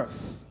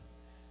earth.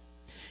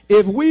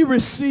 If we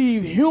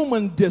receive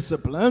human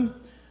discipline,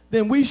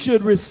 then we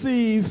should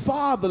receive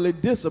fatherly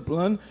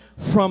discipline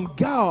from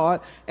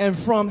God and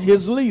from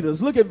his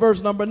leaders. Look at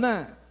verse number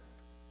 9.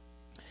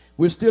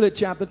 We're still at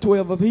chapter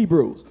 12 of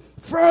Hebrews.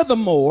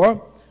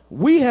 Furthermore,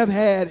 we have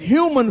had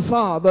human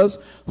fathers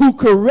who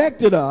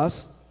corrected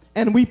us,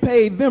 and we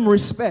paid them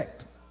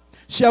respect.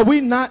 Shall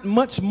we not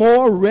much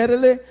more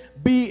readily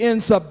be in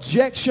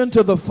subjection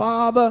to the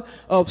Father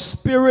of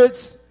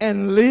spirits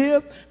and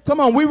live? Come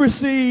on, we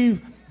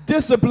receive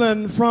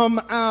discipline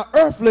from our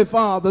earthly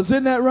fathers,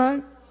 isn't that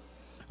right?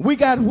 We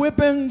got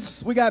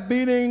whippings, we got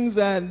beatings,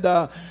 and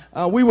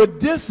we were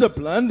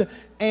disciplined,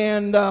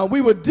 and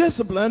we were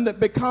disciplined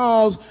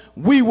because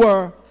we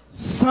were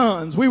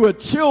sons. We were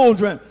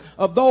children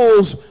of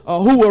those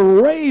who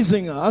were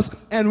raising us,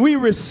 and we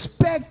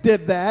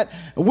respected that.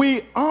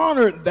 We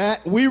honored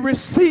that. We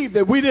received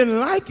it. We didn't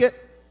like it.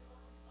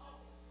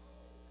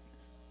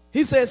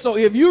 He said, so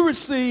if you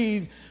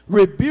receive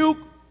rebuke,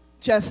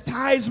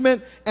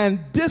 chastisement, and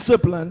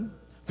discipline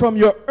from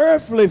your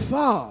earthly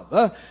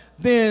father,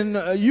 then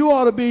you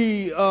ought to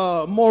be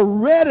more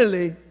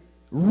ready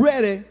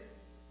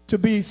to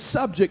be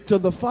subject to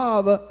the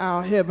Father,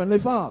 our heavenly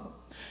Father.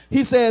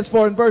 He says,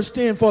 for in verse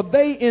 10, for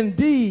they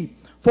indeed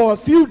for a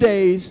few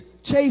days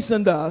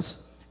chastened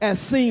us as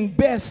seemed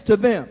best to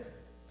them,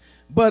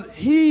 but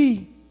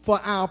he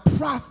for our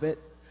profit,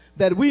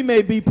 that we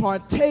may be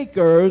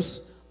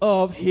partakers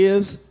of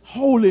his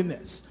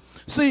holiness.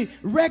 See,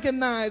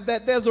 recognize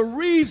that there's a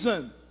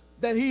reason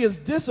that he is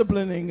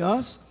disciplining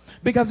us,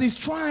 because he's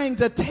trying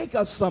to take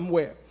us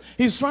somewhere.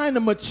 He's trying to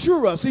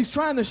mature us. He's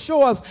trying to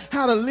show us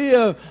how to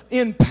live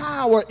in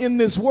power in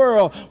this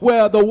world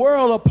where the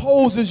world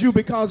opposes you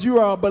because you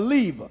are a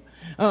believer.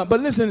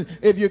 But listen,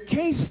 if you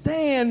can't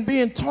stand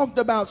being talked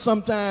about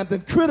sometimes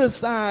and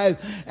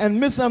criticized and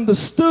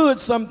misunderstood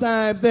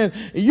sometimes, then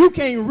you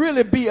can't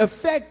really be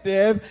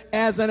effective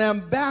as an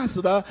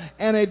ambassador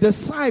and a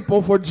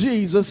disciple for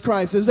Jesus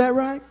Christ. Is that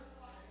right?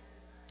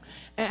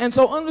 And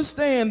so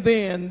understand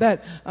then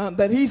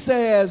that he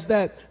says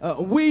that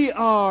we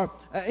are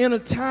in a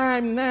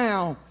time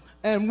now,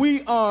 and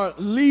we are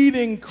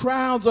leading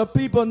crowds of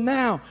people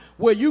now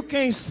where you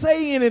can't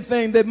say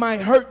anything that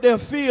might hurt their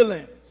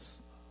feelings.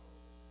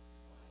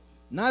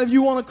 Not if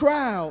you want a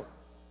crowd.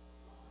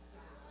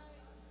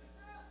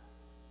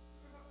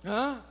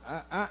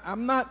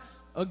 I'm not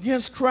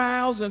against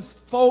crowds and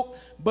folk,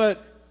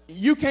 but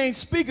you can't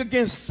speak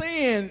against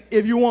sin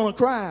if you want a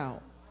crowd.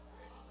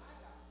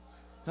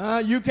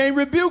 You can't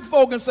rebuke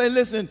folk and say,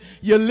 listen,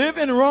 you're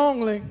living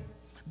wrongly.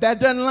 That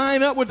doesn't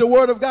line up with the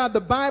word of God. The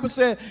Bible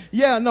said,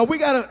 yeah, no, we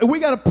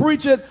gotta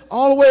preach it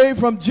all the way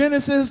from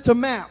Genesis to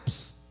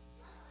maps.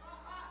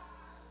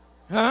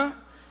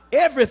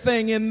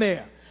 Everything in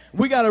there.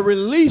 We got to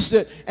release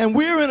it. And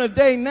we're in a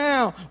day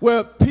now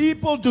where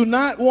people do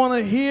not want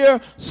to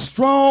hear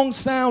strong,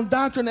 sound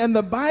doctrine. And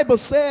the Bible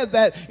says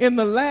that in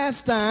the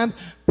last times,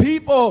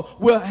 people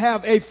will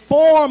have a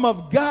form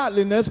of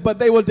godliness, but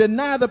they will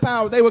deny the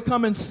power. They will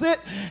come and sit,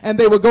 and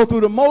they will go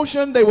through the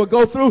motion. They will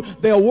go through,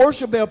 they'll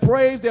worship, they'll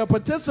praise, they'll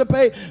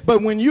participate.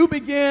 But when you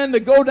begin to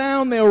go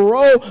down their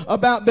road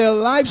about their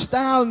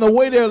lifestyle and the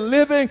way they're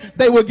living,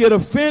 they will get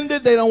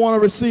offended. They don't want to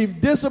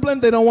receive discipline.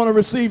 They don't want to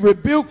receive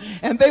rebuke.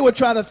 And they will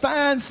try to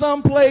find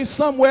some place,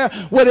 somewhere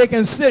where they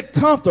can sit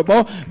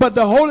comfortable. But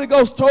the Holy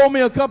Ghost told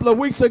me a couple of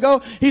weeks ago,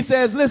 he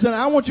says, listen,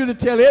 I want you to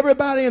tell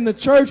everybody in the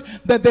church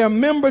that their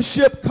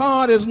membership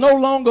card is no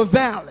longer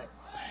valid.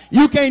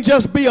 You can't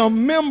just be a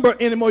member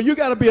anymore. You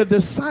got to be a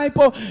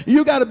disciple.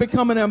 You got to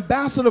become an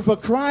ambassador for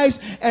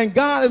Christ. And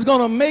God is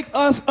going to make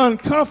us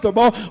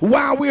uncomfortable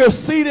while we are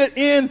seated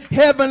in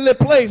heavenly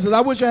places.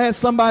 I wish I had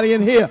somebody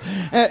in here.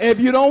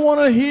 If you don't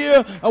want to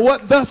hear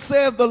what thus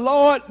saith the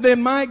Lord,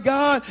 then my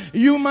God,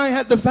 you might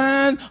have to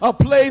find a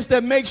place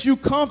that makes you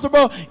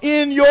comfortable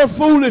in your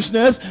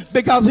foolishness,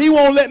 because he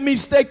won't let me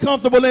stay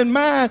comfortable in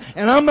mine,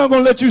 and I'm not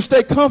going to let you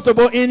stay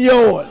comfortable in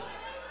yours.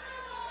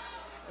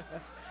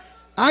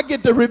 I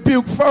get the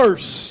rebuke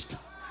first.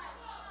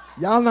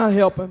 Y'all not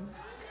helping.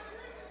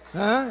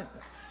 Huh?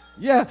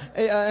 Yeah,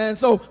 and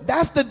so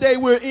that's the day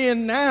we're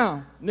in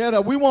now.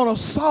 We want a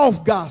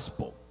soft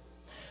gospel.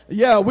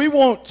 Yeah, we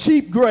want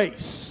cheap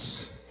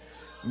grace.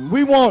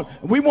 We want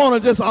to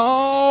just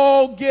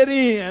all get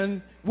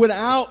in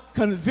without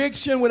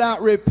conviction,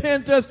 without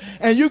repentance.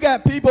 And you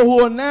got people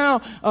who are now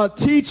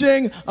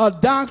teaching a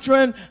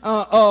doctrine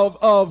of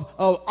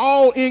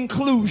all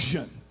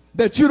inclusion.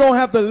 That you don't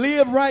have to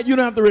live right, you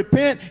don't have to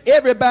repent.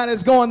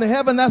 Everybody's going to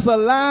heaven. That's a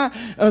lie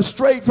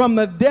straight from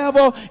the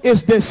devil.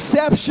 It's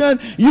deception.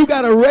 You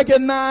got to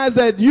recognize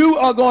that you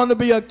are going to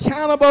be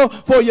accountable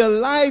for your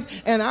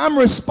life, and I'm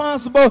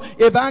responsible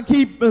if I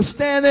keep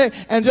standing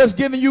and just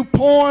giving you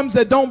poems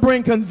that don't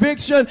bring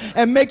conviction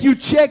and make you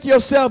check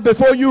yourself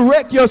before you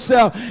wreck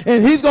yourself.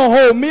 And he's going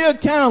to hold me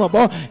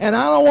accountable, and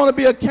I don't want to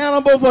be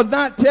accountable for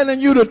not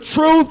telling you the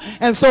truth.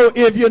 And so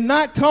if you're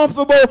not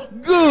comfortable,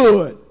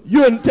 good.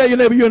 You tell your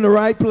neighbor you're in the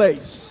right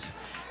place.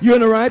 You're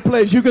in the right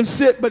place. You can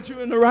sit, but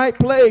you're in the right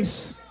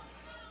place.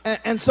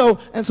 And so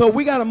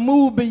we got to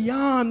move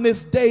beyond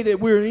this day that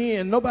we're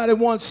in. Nobody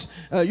wants,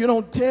 you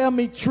don't tell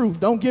me truth.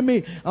 Don't give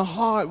me a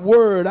hard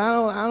word.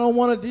 I don't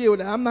want to deal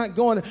with it. I'm not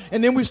going to.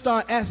 And then we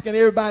start asking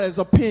everybody's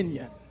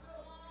opinion.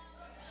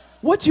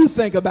 What you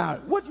think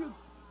about it?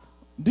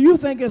 Do you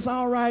think it's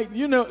all right?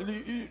 You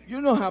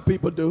know how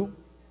people do.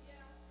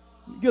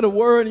 You get a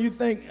word and you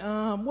think,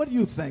 what do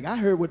you think? I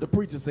heard what the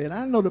preacher said.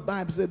 I know the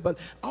Bible said, but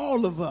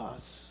all of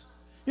us,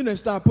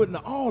 start putting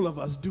all of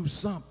us do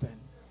something.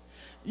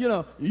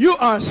 You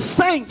are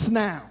saints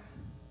now.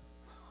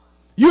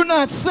 You're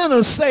not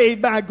sinners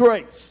saved by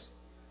grace.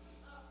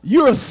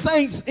 You're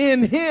saints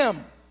in him,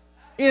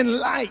 in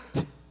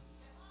light.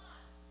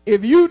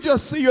 If you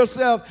just see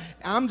yourself,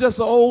 I'm just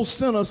an old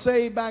sinner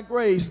saved by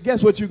grace,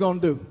 guess what you're going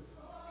to do?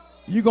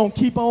 You're going to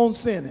keep on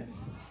sinning.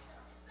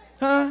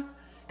 Huh?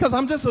 Because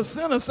I'm just a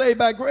sinner saved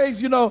by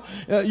grace. You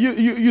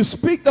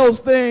speak those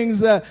things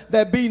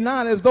that be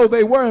not as though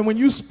they were. And when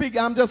you speak,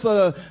 I'm just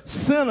a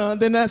sinner,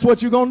 then that's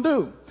what you're going to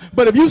do.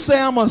 But if you say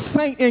I'm a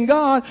saint in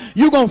God,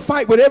 you're going to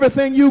fight with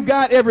everything you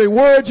got, every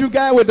word you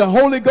got, with the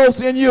Holy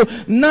Ghost in you,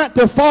 not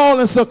to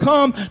fall and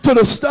succumb to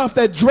the stuff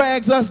that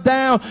drags us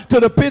down to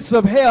the pits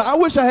of hell. I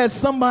wish I had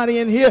somebody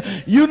in here.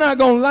 You're not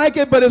going to like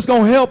it, but it's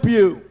going to help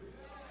you.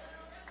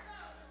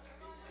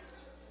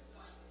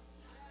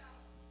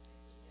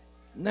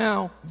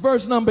 Now,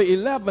 verse number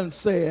 11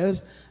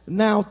 says,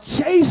 now no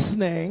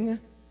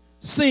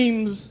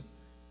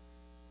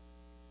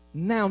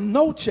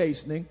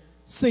chastening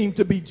seemed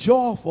to be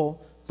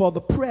joyful for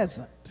the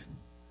present,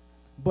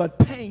 but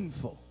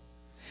painful.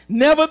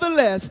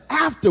 Nevertheless,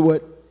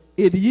 afterward,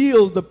 it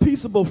yields the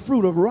peaceable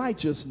fruit of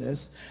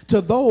righteousness to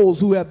those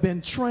who have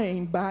been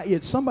trained by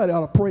it. Somebody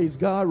ought to praise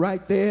God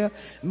right there.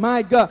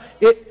 My God,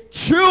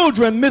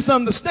 children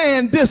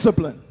misunderstand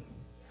discipline.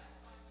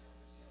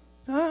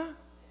 Huh?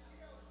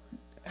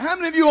 How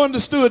many of you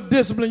understood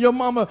discipline? Your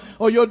mama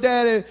or your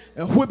daddy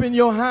whipping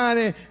your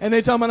hind and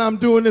they talking about, I'm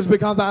doing this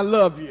because I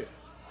love you.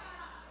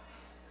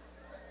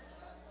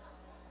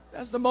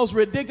 That's the most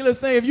ridiculous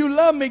thing. If you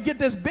love me, get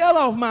this belt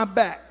off my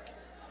back.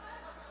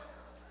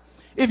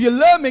 If you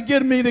love me,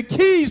 give me the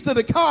keys to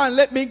the car and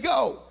let me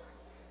go.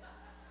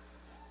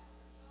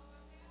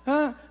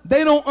 Huh?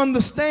 They don't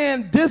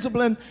understand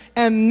discipline,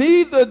 and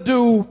neither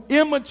do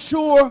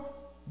immature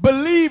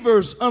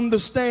believers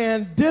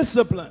understand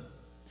discipline.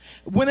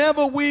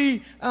 Whenever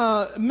we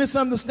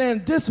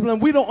misunderstand discipline,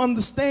 we don't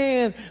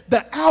understand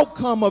the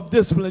outcome of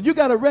discipline. You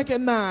got to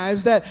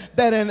recognize that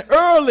an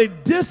early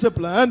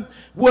discipline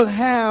will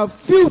have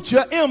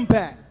future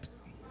impact.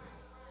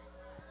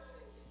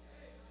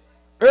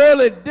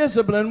 Early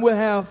discipline will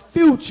have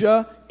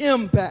future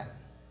impact.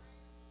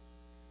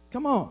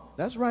 Come on,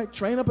 that's right.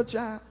 Train up a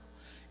child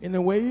in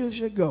the way he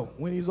should go.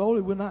 When he's old,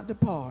 he will not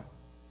depart.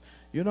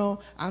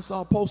 I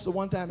saw a poster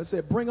one time that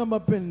said, bring them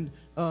up in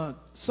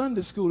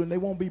Sunday school and they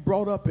won't be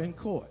brought up in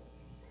court.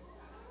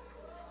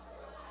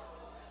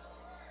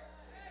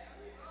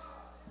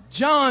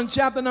 John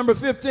chapter number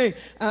 15.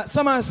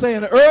 Somebody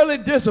saying early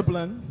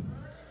discipline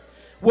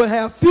will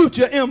have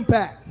future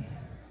impact.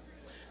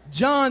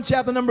 John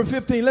chapter number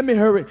 15. Let me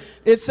hurry.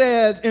 It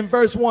says in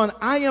verse 1,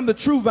 I am the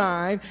true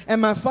vine,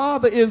 and my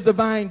Father is the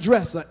vine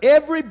dresser.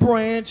 Every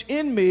branch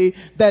in me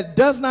that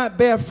does not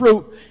bear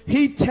fruit,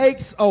 he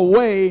takes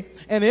away,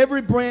 and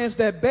every branch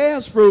that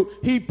bears fruit,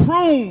 he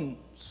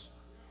prunes.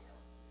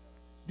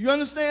 Do you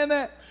understand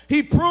that?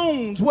 He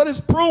prunes. What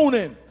is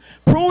pruning?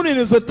 Pruning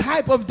is a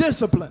type of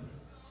discipline.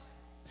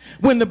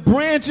 When the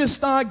branches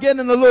start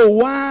getting a little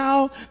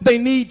wild, they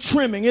need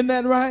trimming. Isn't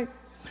that right?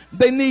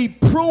 They need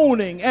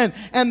pruning, and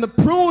the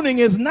pruning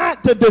is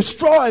not to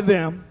destroy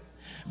them.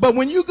 But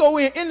when you go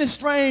in, isn't it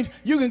strange?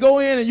 You can go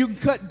in and you can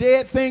cut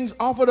dead things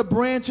off of the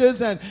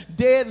branches and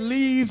dead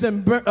leaves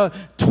and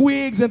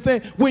twigs and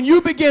things. When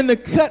you begin to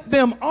cut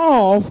them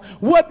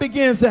off, what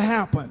begins to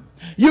happen?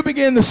 You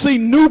begin to see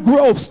new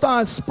growth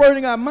start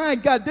spurting out. My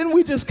God, didn't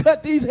we just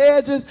cut these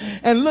hedges?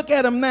 And look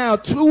at them now.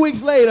 2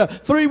 weeks later,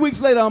 3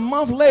 weeks later, a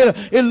month later,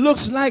 it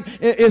looks like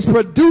it's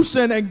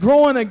producing and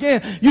growing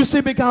again. You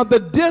see, because the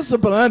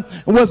discipline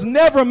was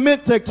never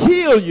meant to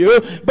kill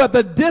you, but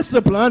the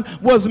discipline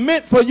was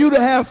meant for you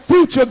to have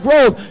future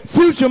growth,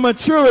 future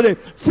maturity,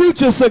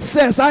 future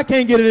success. I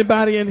can't get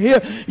anybody in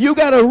here. You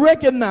got to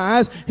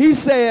recognize, he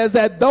says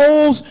that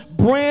those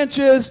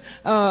branches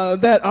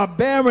that are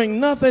bearing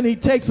nothing, he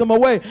takes them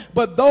away.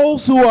 But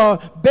those who are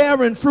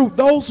bearing fruit,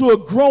 those who are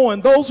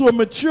growing, those who are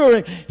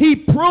maturing, he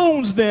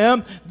prunes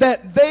them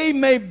that they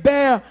may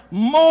bear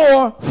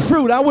more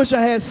fruit. I wish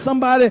I had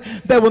somebody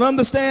that would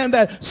understand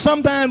that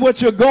sometimes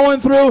what you're going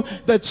through,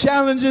 the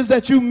challenges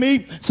that you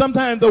meet,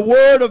 sometimes the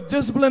word of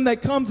discipline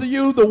that comes to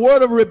you, the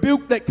word of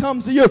rebuke that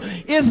comes to you,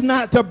 is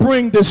not to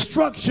bring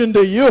destruction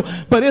to you,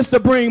 but it's to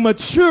bring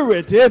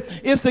maturity.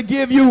 It's to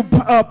give you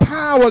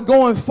power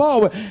going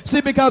forward.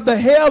 See, because the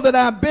hell that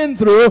I've been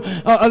through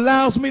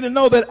allows me to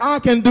know that I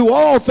can do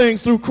all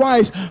things through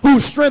Christ who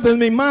strengthens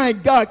me. My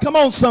God, come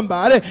on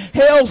somebody.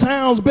 Hell's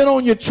hound's been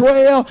on your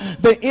trail.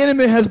 The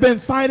enemy has been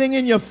fighting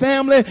in your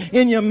family,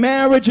 in your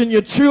marriage, in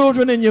your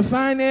children, in your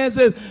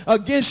finances,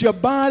 against your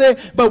body.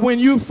 But when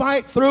you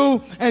fight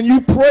through and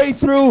you pray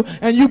through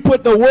and you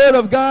put the word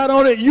of God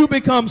on it, you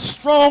become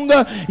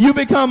stronger. You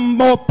become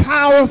more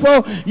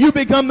powerful. You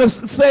become to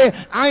say,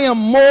 I am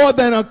more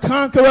than a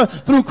conqueror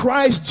through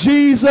Christ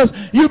Jesus.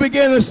 You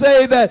begin to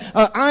say that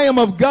I am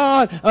of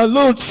God,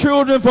 little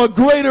children, for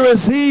greater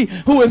is he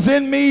who is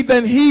in me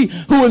than he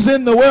who is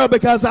in the world,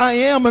 because I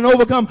am an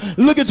overcome.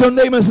 Look at your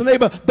neighbor and say,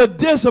 neighbor, the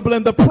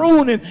discipline, the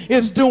pruning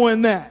is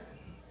doing that.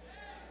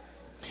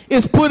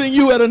 It's putting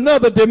you at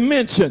another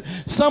dimension.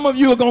 Some of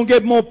you are going to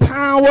get more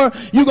power.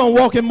 You're going to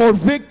walk in more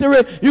victory.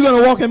 You're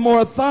going to walk in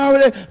more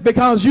authority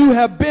because you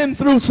have been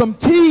through some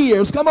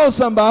tears. Come on,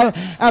 somebody.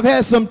 I've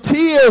had some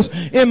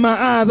tears in my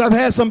eyes. I've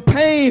had some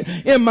pain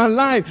in my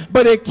life.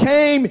 But it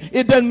came,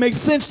 it doesn't make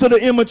sense to the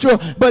immature,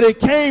 but it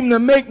came to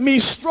make me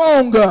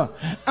stronger.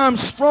 I'm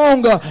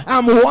stronger.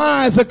 I'm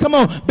wiser. Come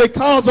on,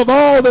 because of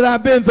all that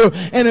I've been through.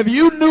 And if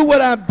you knew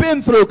what I've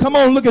been through, come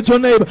on, look at your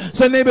neighbor.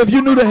 Say, neighbor, if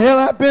you knew the hell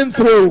I've been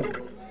through,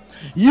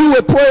 you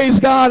would praise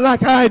God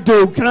like I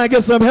do. Can I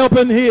get some help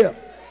in here?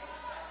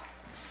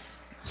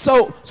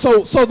 So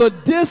the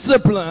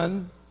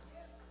discipline,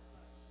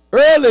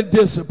 early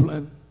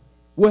discipline,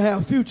 will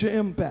have future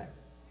impact.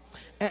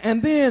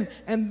 And then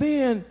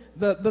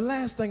the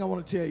last thing I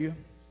want to tell you,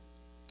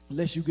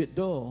 unless you get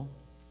dull,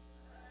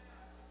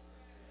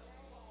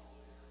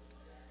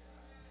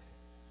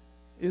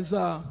 is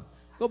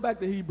go back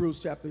to Hebrews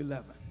chapter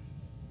 11,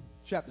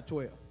 chapter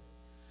 12.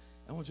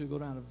 I want you to go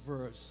down to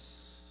verse.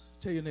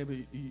 Tell your neighbor,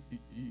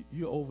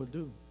 you're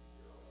overdue.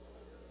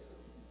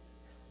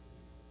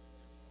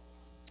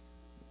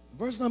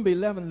 Verse number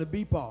 11, the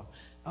B part.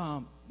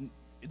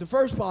 The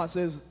first part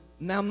says,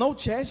 now no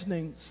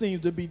chastening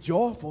seems to be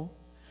joyful.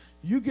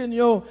 You getting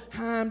your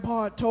hind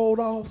part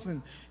told off,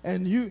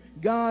 and you,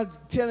 God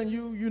telling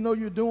you, you know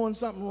you're doing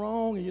something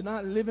wrong and you're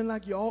not living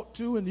like you ought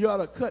to, and you ought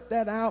to cut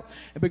that out.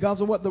 And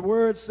because of what the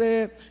word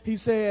said, he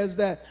says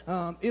that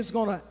it's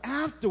going to,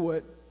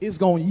 afterward, it's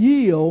going to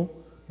yield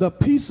the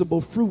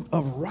peaceable fruit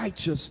of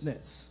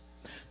righteousness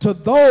to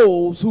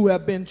those who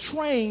have been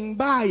trained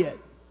by it.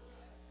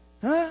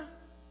 Huh?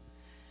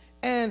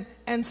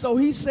 And so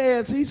he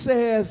says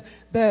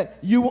that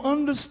you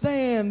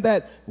understand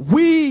that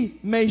we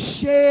may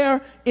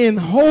share in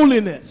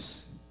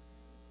holiness.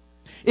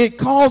 It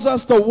calls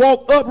us to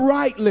walk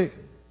uprightly.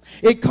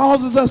 It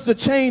causes us to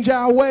change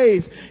our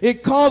ways.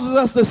 It causes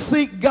us to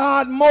seek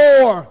God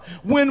more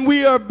when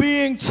we are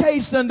being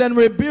chastened and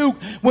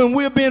rebuked, when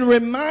we're being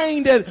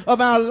reminded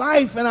of our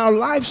life and our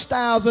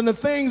lifestyles and the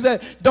things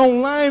that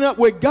don't line up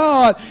with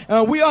God.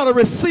 We ought to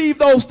receive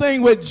those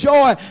things with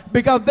joy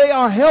because they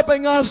are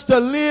helping us to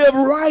live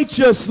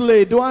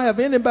righteously. Do I have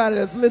anybody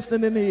that's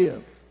listening in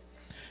here?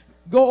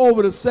 Go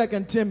over to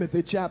 2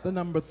 Timothy chapter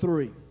number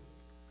 3.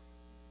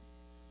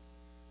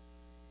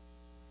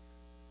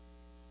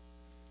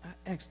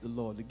 Ask the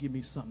Lord to give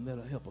me something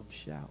that'll help him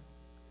shout.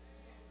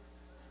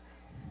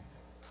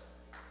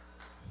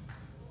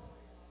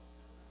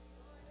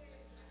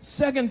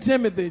 2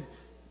 Timothy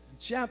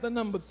chapter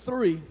number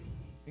 3,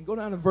 and go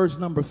down to verse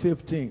number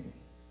 15.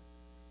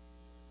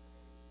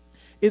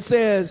 It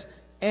says,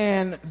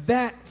 and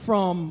that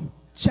from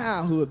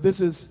childhood.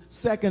 This is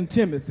 2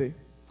 Timothy,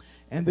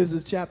 and this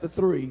is chapter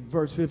 3,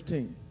 verse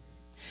 15.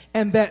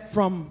 And that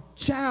from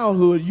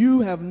childhood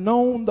you have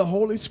known the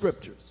Holy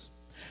Scriptures,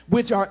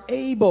 which are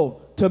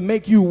able to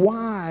make you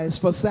wise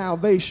for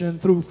salvation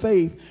through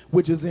faith,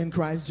 which is in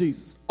Christ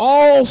Jesus.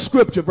 All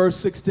Scripture, verse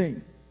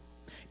 16,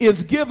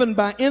 is given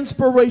by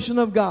inspiration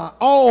of God.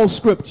 All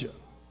Scripture.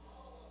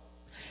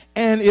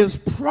 And is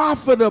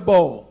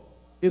profitable.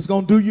 It's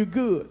going to do you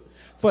good.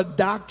 For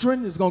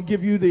doctrine, it's going to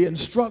give you the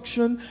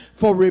instruction.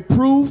 For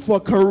reproof, for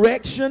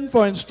correction,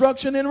 for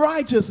instruction in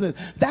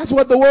righteousness. That's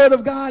what the Word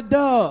of God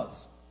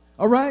does.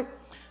 All right?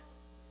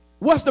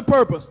 What's the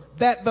purpose?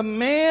 That the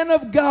man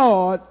of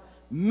God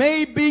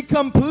may be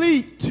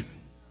complete,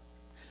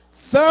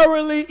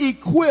 thoroughly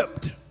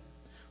equipped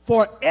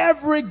for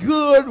every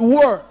good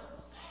work.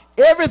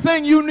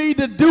 Everything you need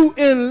to do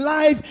in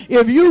life,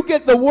 if you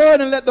get the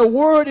word and let the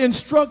word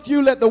instruct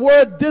you, let the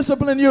word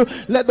discipline you,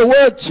 let the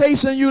word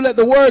chasten you, let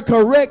the word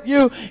correct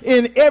you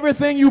in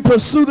everything you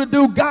pursue to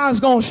do, God's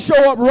going to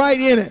show up right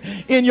in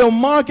it. In your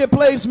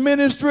marketplace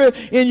ministry,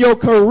 in your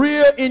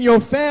career, in your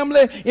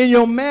family, in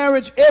your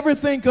marriage,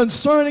 everything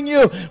concerning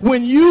you.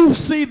 When you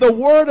see the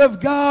word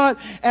of God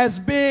as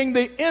being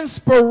the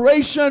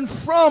inspiration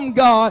from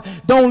God,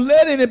 don't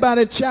let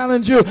anybody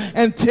challenge you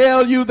and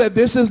tell you that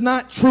this is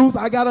not truth.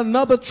 I got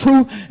another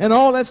truth and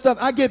all that stuff.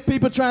 I get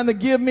people trying to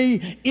give me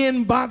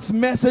inbox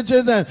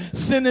messages and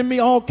sending me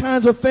all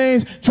kinds of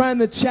things, trying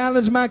to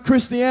challenge my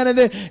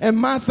Christianity. And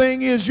my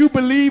thing is, you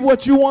believe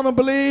what you want to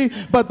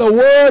believe, but the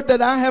word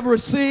that I have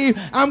received,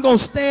 I'm going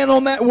to stand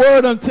on that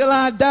word until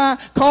I die.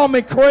 Call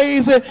me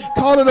crazy,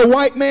 call it a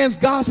white man's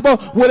gospel,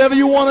 whatever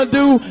you want to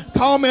do.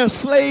 Call me a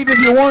slave if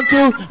you want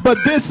to, but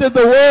this is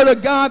the word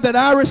of God that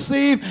I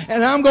received,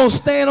 and I'm going to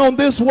stand on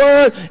this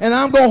word, and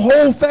I'm going to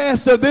hold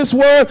fast to this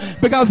word,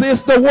 because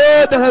it's the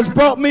word that has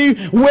brought me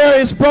where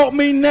it's brought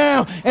me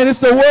now, and it's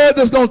the word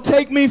that's going to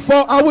take me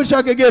far. I wish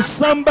I could get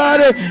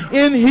somebody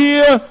in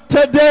here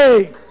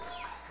today.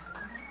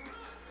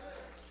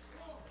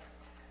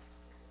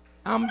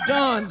 I'm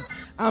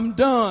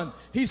done.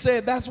 He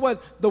said that's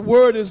what the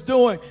word is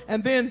doing.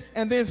 And then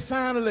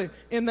finally,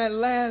 in that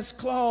last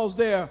clause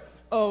there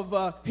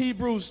of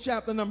Hebrews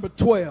chapter number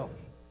 12,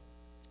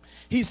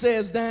 he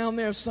says down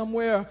there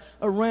somewhere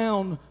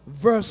around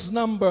verse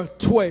number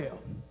 12.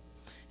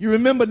 You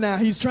remember now,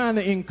 he's trying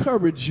to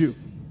encourage you.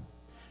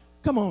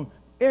 Come on,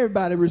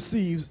 everybody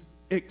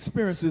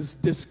experiences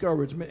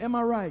discouragement. Am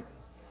I right?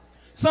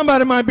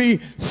 Somebody might be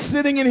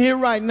sitting in here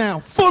right now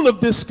full of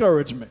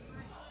discouragement,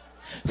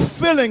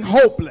 feeling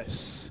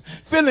hopeless,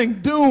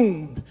 feeling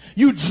doomed.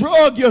 You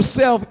drug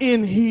yourself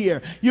in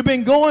here. You've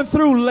been going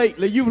through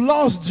lately. You've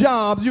lost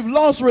jobs. You've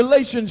lost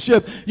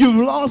relationships. You've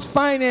lost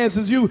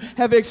finances. You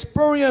have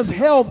experienced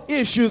health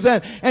issues,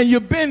 and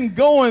you've been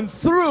going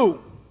through.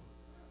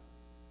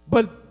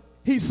 But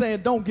he's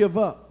saying, don't give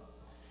up.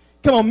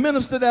 Come on,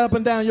 minister that up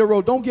and down your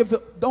road. Don't give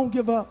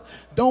up.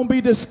 Don't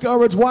be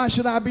discouraged. Why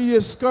should I be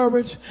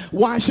discouraged?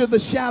 Why should the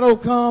shadow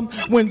come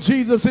when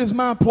Jesus is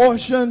my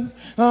portion?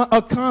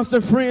 A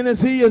constant friend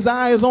is he. His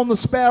eye is on the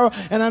sparrow,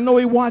 and I know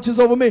he watches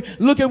over me.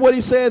 Look at what he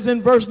says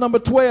in verse number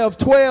 12.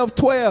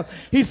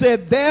 12. He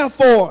said,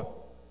 therefore,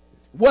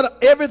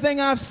 everything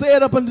I've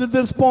said up until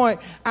this point,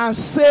 I've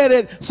said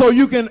it so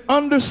you can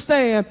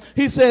understand.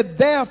 He said,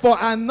 therefore,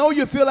 I know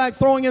you feel like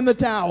throwing in the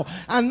towel.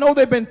 I know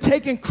they've been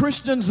taking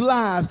Christians'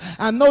 lives.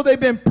 I know they've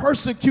been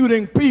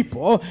persecuting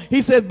people.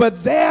 He said,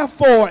 but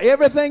therefore,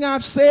 everything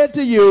I've said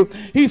to you,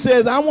 he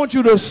says, I want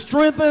you to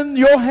strengthen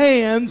your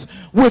hands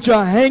which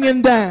are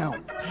hanging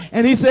down.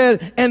 And he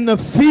said, and the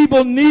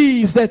feeble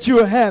knees that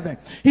you're having.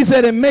 He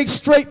said, and make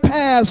straight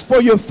paths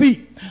for your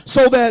feet,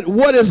 so that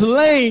what is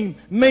lame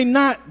may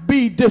not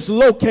be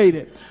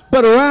dislocated,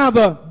 but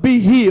rather be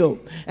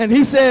healed. And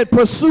he said,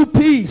 pursue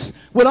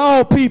peace with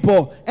all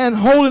people and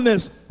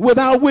holiness,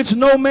 without which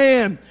no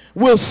man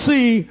will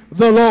see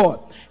the Lord.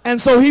 And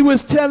so he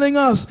was telling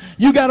us,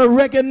 you got to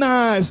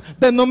recognize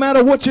that no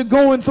matter what you're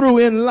going through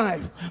in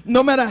life,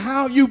 no matter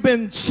how you've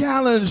been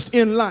challenged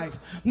in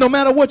life, no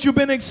matter what you've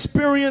been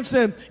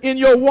experiencing in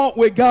your walk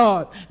with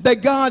God,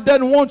 that God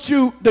doesn't want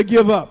you to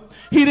give up.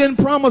 He didn't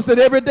promise that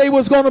every day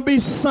was going to be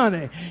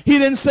sunny. He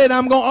didn't say that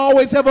I'm going to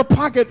always have a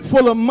pocket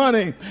full of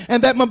money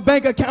and that my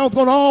bank account's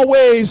going to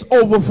always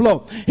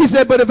overflow. He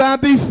said, but if I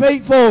be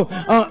faithful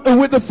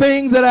with the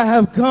things that I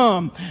have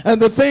come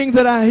and the things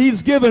that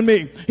he's given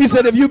me, he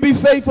said, if you be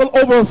faithful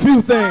over a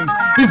few things,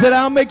 he said,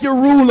 I'll make you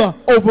ruler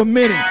over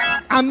many.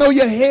 I know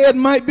your head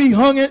might be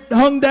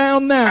hung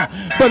down now,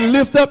 but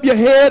lift up your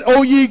head,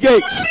 O ye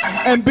gates,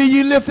 and be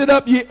ye lifted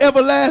up, ye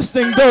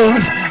everlasting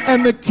doors,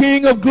 and the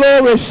King of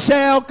glory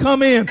shall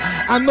come in.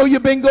 I know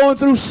you've been going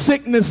through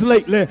sickness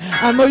lately.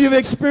 I know you've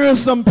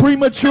experienced some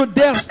premature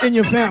deaths in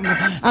your family.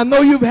 I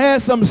know you've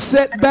had some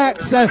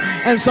setbacks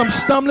and some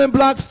stumbling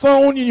blocks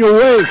thrown in your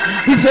way.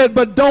 He said,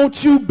 but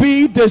don't you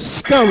be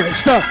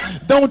discouraged.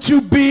 Don't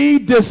you be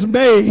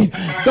dismayed.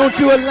 Don't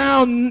you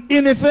allow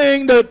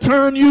anything to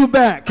turn you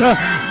back,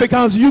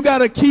 because you got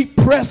to keep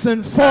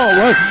pressing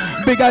forward,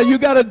 because you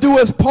got to do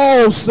as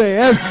Paul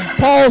says.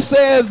 Paul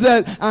says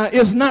that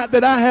it's not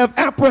that I have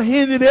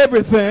apprehended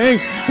everything.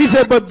 He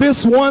said, but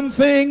this one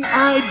thing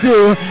I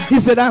do. He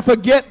said, I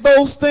forget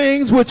those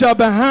things which are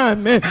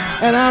behind me,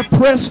 and I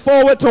press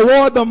forward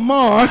toward the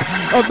mark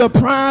of the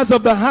prize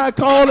of the high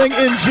calling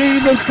in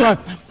Jesus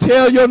Christ.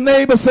 Tell your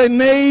neighbor, say,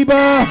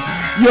 neighbor,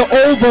 you're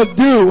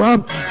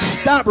overdue.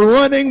 Stop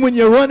running when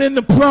you run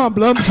into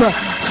problems.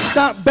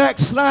 Stop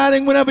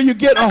backsliding whenever you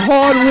get a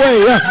hard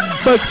way.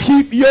 But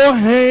keep your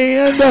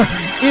hand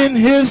in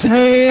his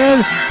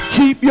hand.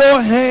 Keep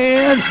your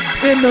hand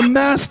in the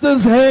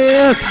master's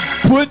hand.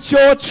 Put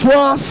your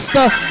trust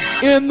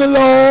in the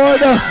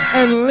Lord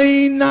and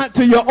lean not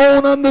to your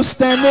own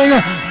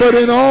understanding, but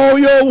in all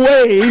your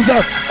ways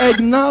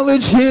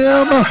acknowledge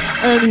him,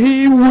 and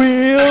he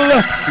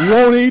will.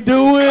 Won't he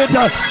do it?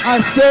 I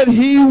said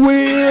he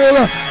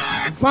will.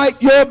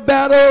 Fight your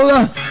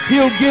battle.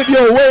 He'll give you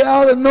a way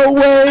out of no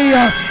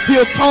way.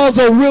 He'll cause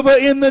a river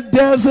in the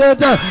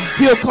desert.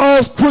 He'll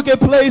cause crooked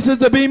places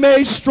to be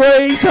made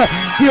straight.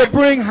 He'll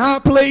bring high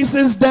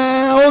places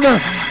down.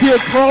 He'll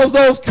cause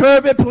those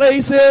curvy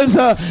places,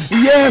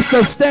 yes,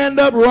 to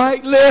stand up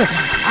rightly.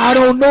 I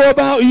don't know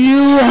about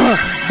you,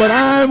 but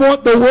I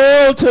want the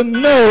world to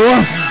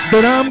know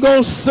that I'm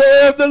going to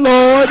serve the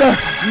Lord.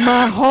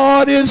 My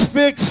heart is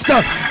fixed.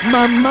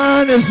 My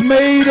mind is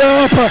made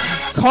up.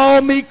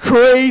 Call me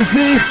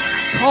crazy.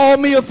 Call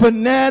me a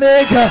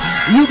fanatic.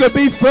 You could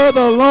be further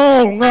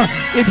along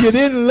if you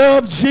didn't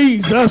love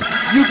Jesus.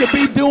 You could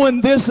be doing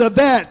this or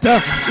that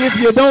if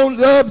you don't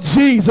love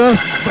Jesus.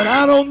 But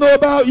I don't know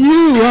about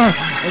you.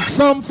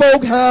 Some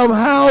folk have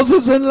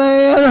houses and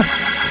land.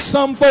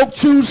 Some folk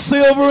choose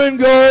silver and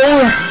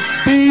gold.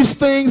 These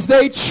things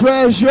they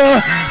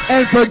treasure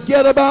and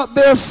forget about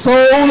their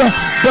soul.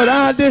 But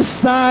I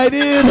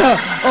decided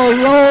a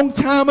long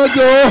time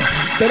ago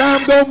that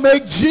I'm going to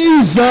make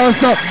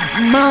Jesus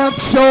my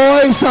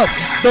choice.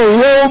 The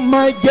road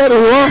might get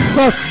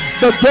rough.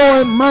 The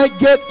going might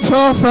get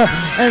tough.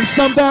 And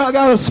sometimes I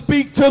got to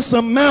speak to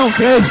some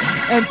mountains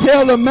and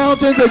tell the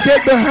mountains to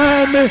get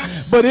behind me.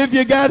 But if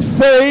you got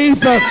faith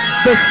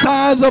the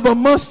size of a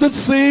mustard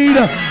seed,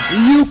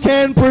 you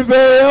can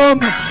prevail.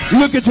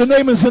 Look at your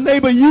neighbor and say,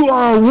 neighbor, you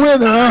are a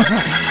winner,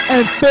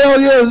 and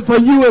failure for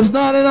you is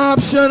not an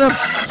option.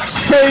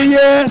 Say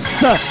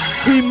yes.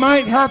 He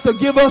might have to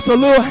give us a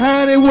little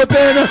handy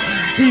whipping.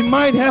 He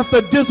might have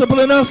to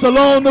discipline us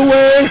along the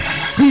way.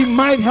 He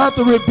might have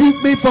to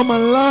rebuke me for my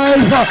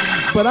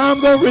life. But I'm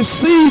going to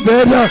receive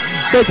it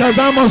because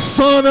I'm a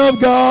son of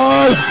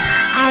God.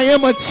 I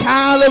am a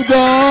child of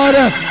God,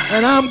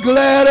 and I'm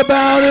glad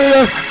about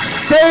it.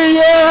 Say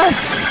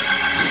yes.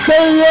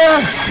 Say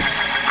yes.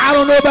 I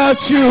don't know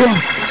about you.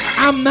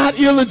 I'm not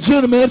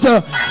illegitimate,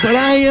 but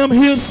I am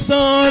his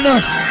son.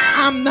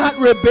 I'm not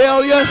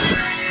rebellious.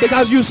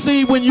 Because you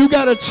see, when you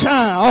got a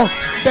child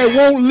that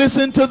won't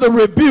listen to the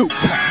rebuke,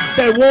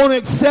 that won't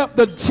accept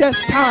the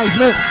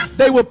chastisement,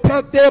 they will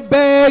pack their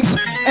bags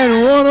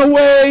and run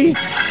away.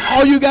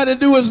 All you got to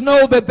do is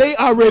know that they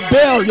are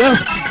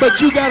rebellious, but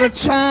you got a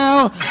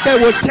child that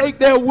will take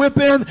their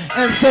whipping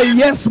and say,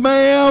 yes,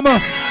 ma'am,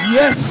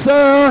 yes,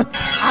 sir,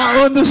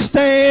 I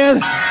understand,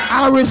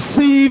 I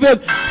receive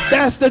it.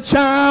 That's the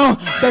child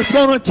that's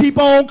going to keep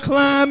on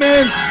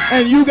climbing,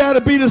 and you got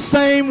to be the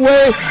same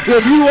way.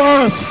 If you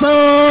are a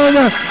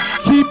son,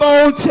 keep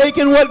on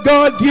taking what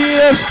God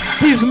gives.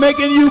 He's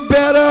making you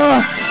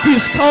better.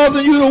 He's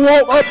causing you to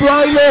walk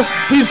uprightly.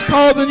 He's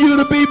causing you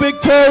to be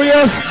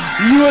victorious.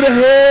 You're the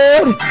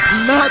head,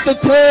 not the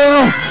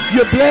tail.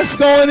 You're blessed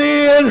going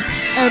in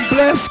and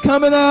blessed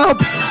coming out,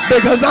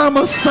 because I'm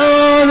a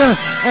son,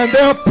 and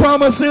there are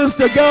promises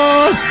to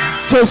God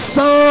to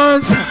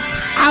sons.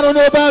 I don't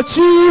know about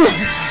you,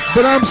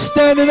 but I'm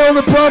standing on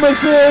the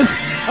promises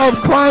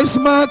of Christ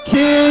my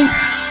King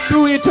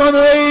through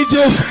eternal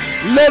ages.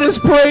 Let his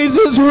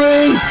praises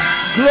ring.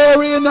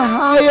 Glory in the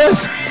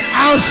highest.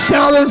 I'll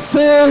shout and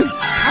sing.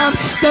 I'm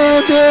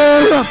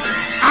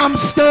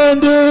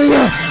standing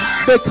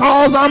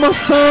because I'm a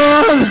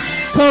son.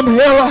 Come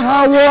hell or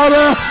high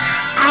water,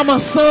 I'm a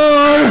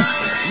son.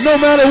 No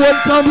matter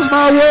what comes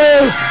my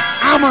way,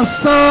 I'm a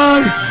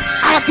son.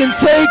 I can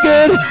take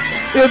it.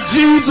 If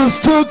Jesus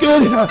took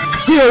it,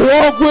 he'll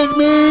walk with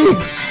me.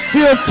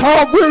 He'll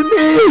talk with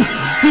me.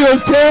 He'll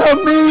tell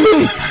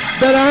me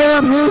that I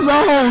am his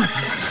own.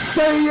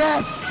 Say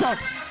yes.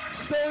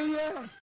 Say yes.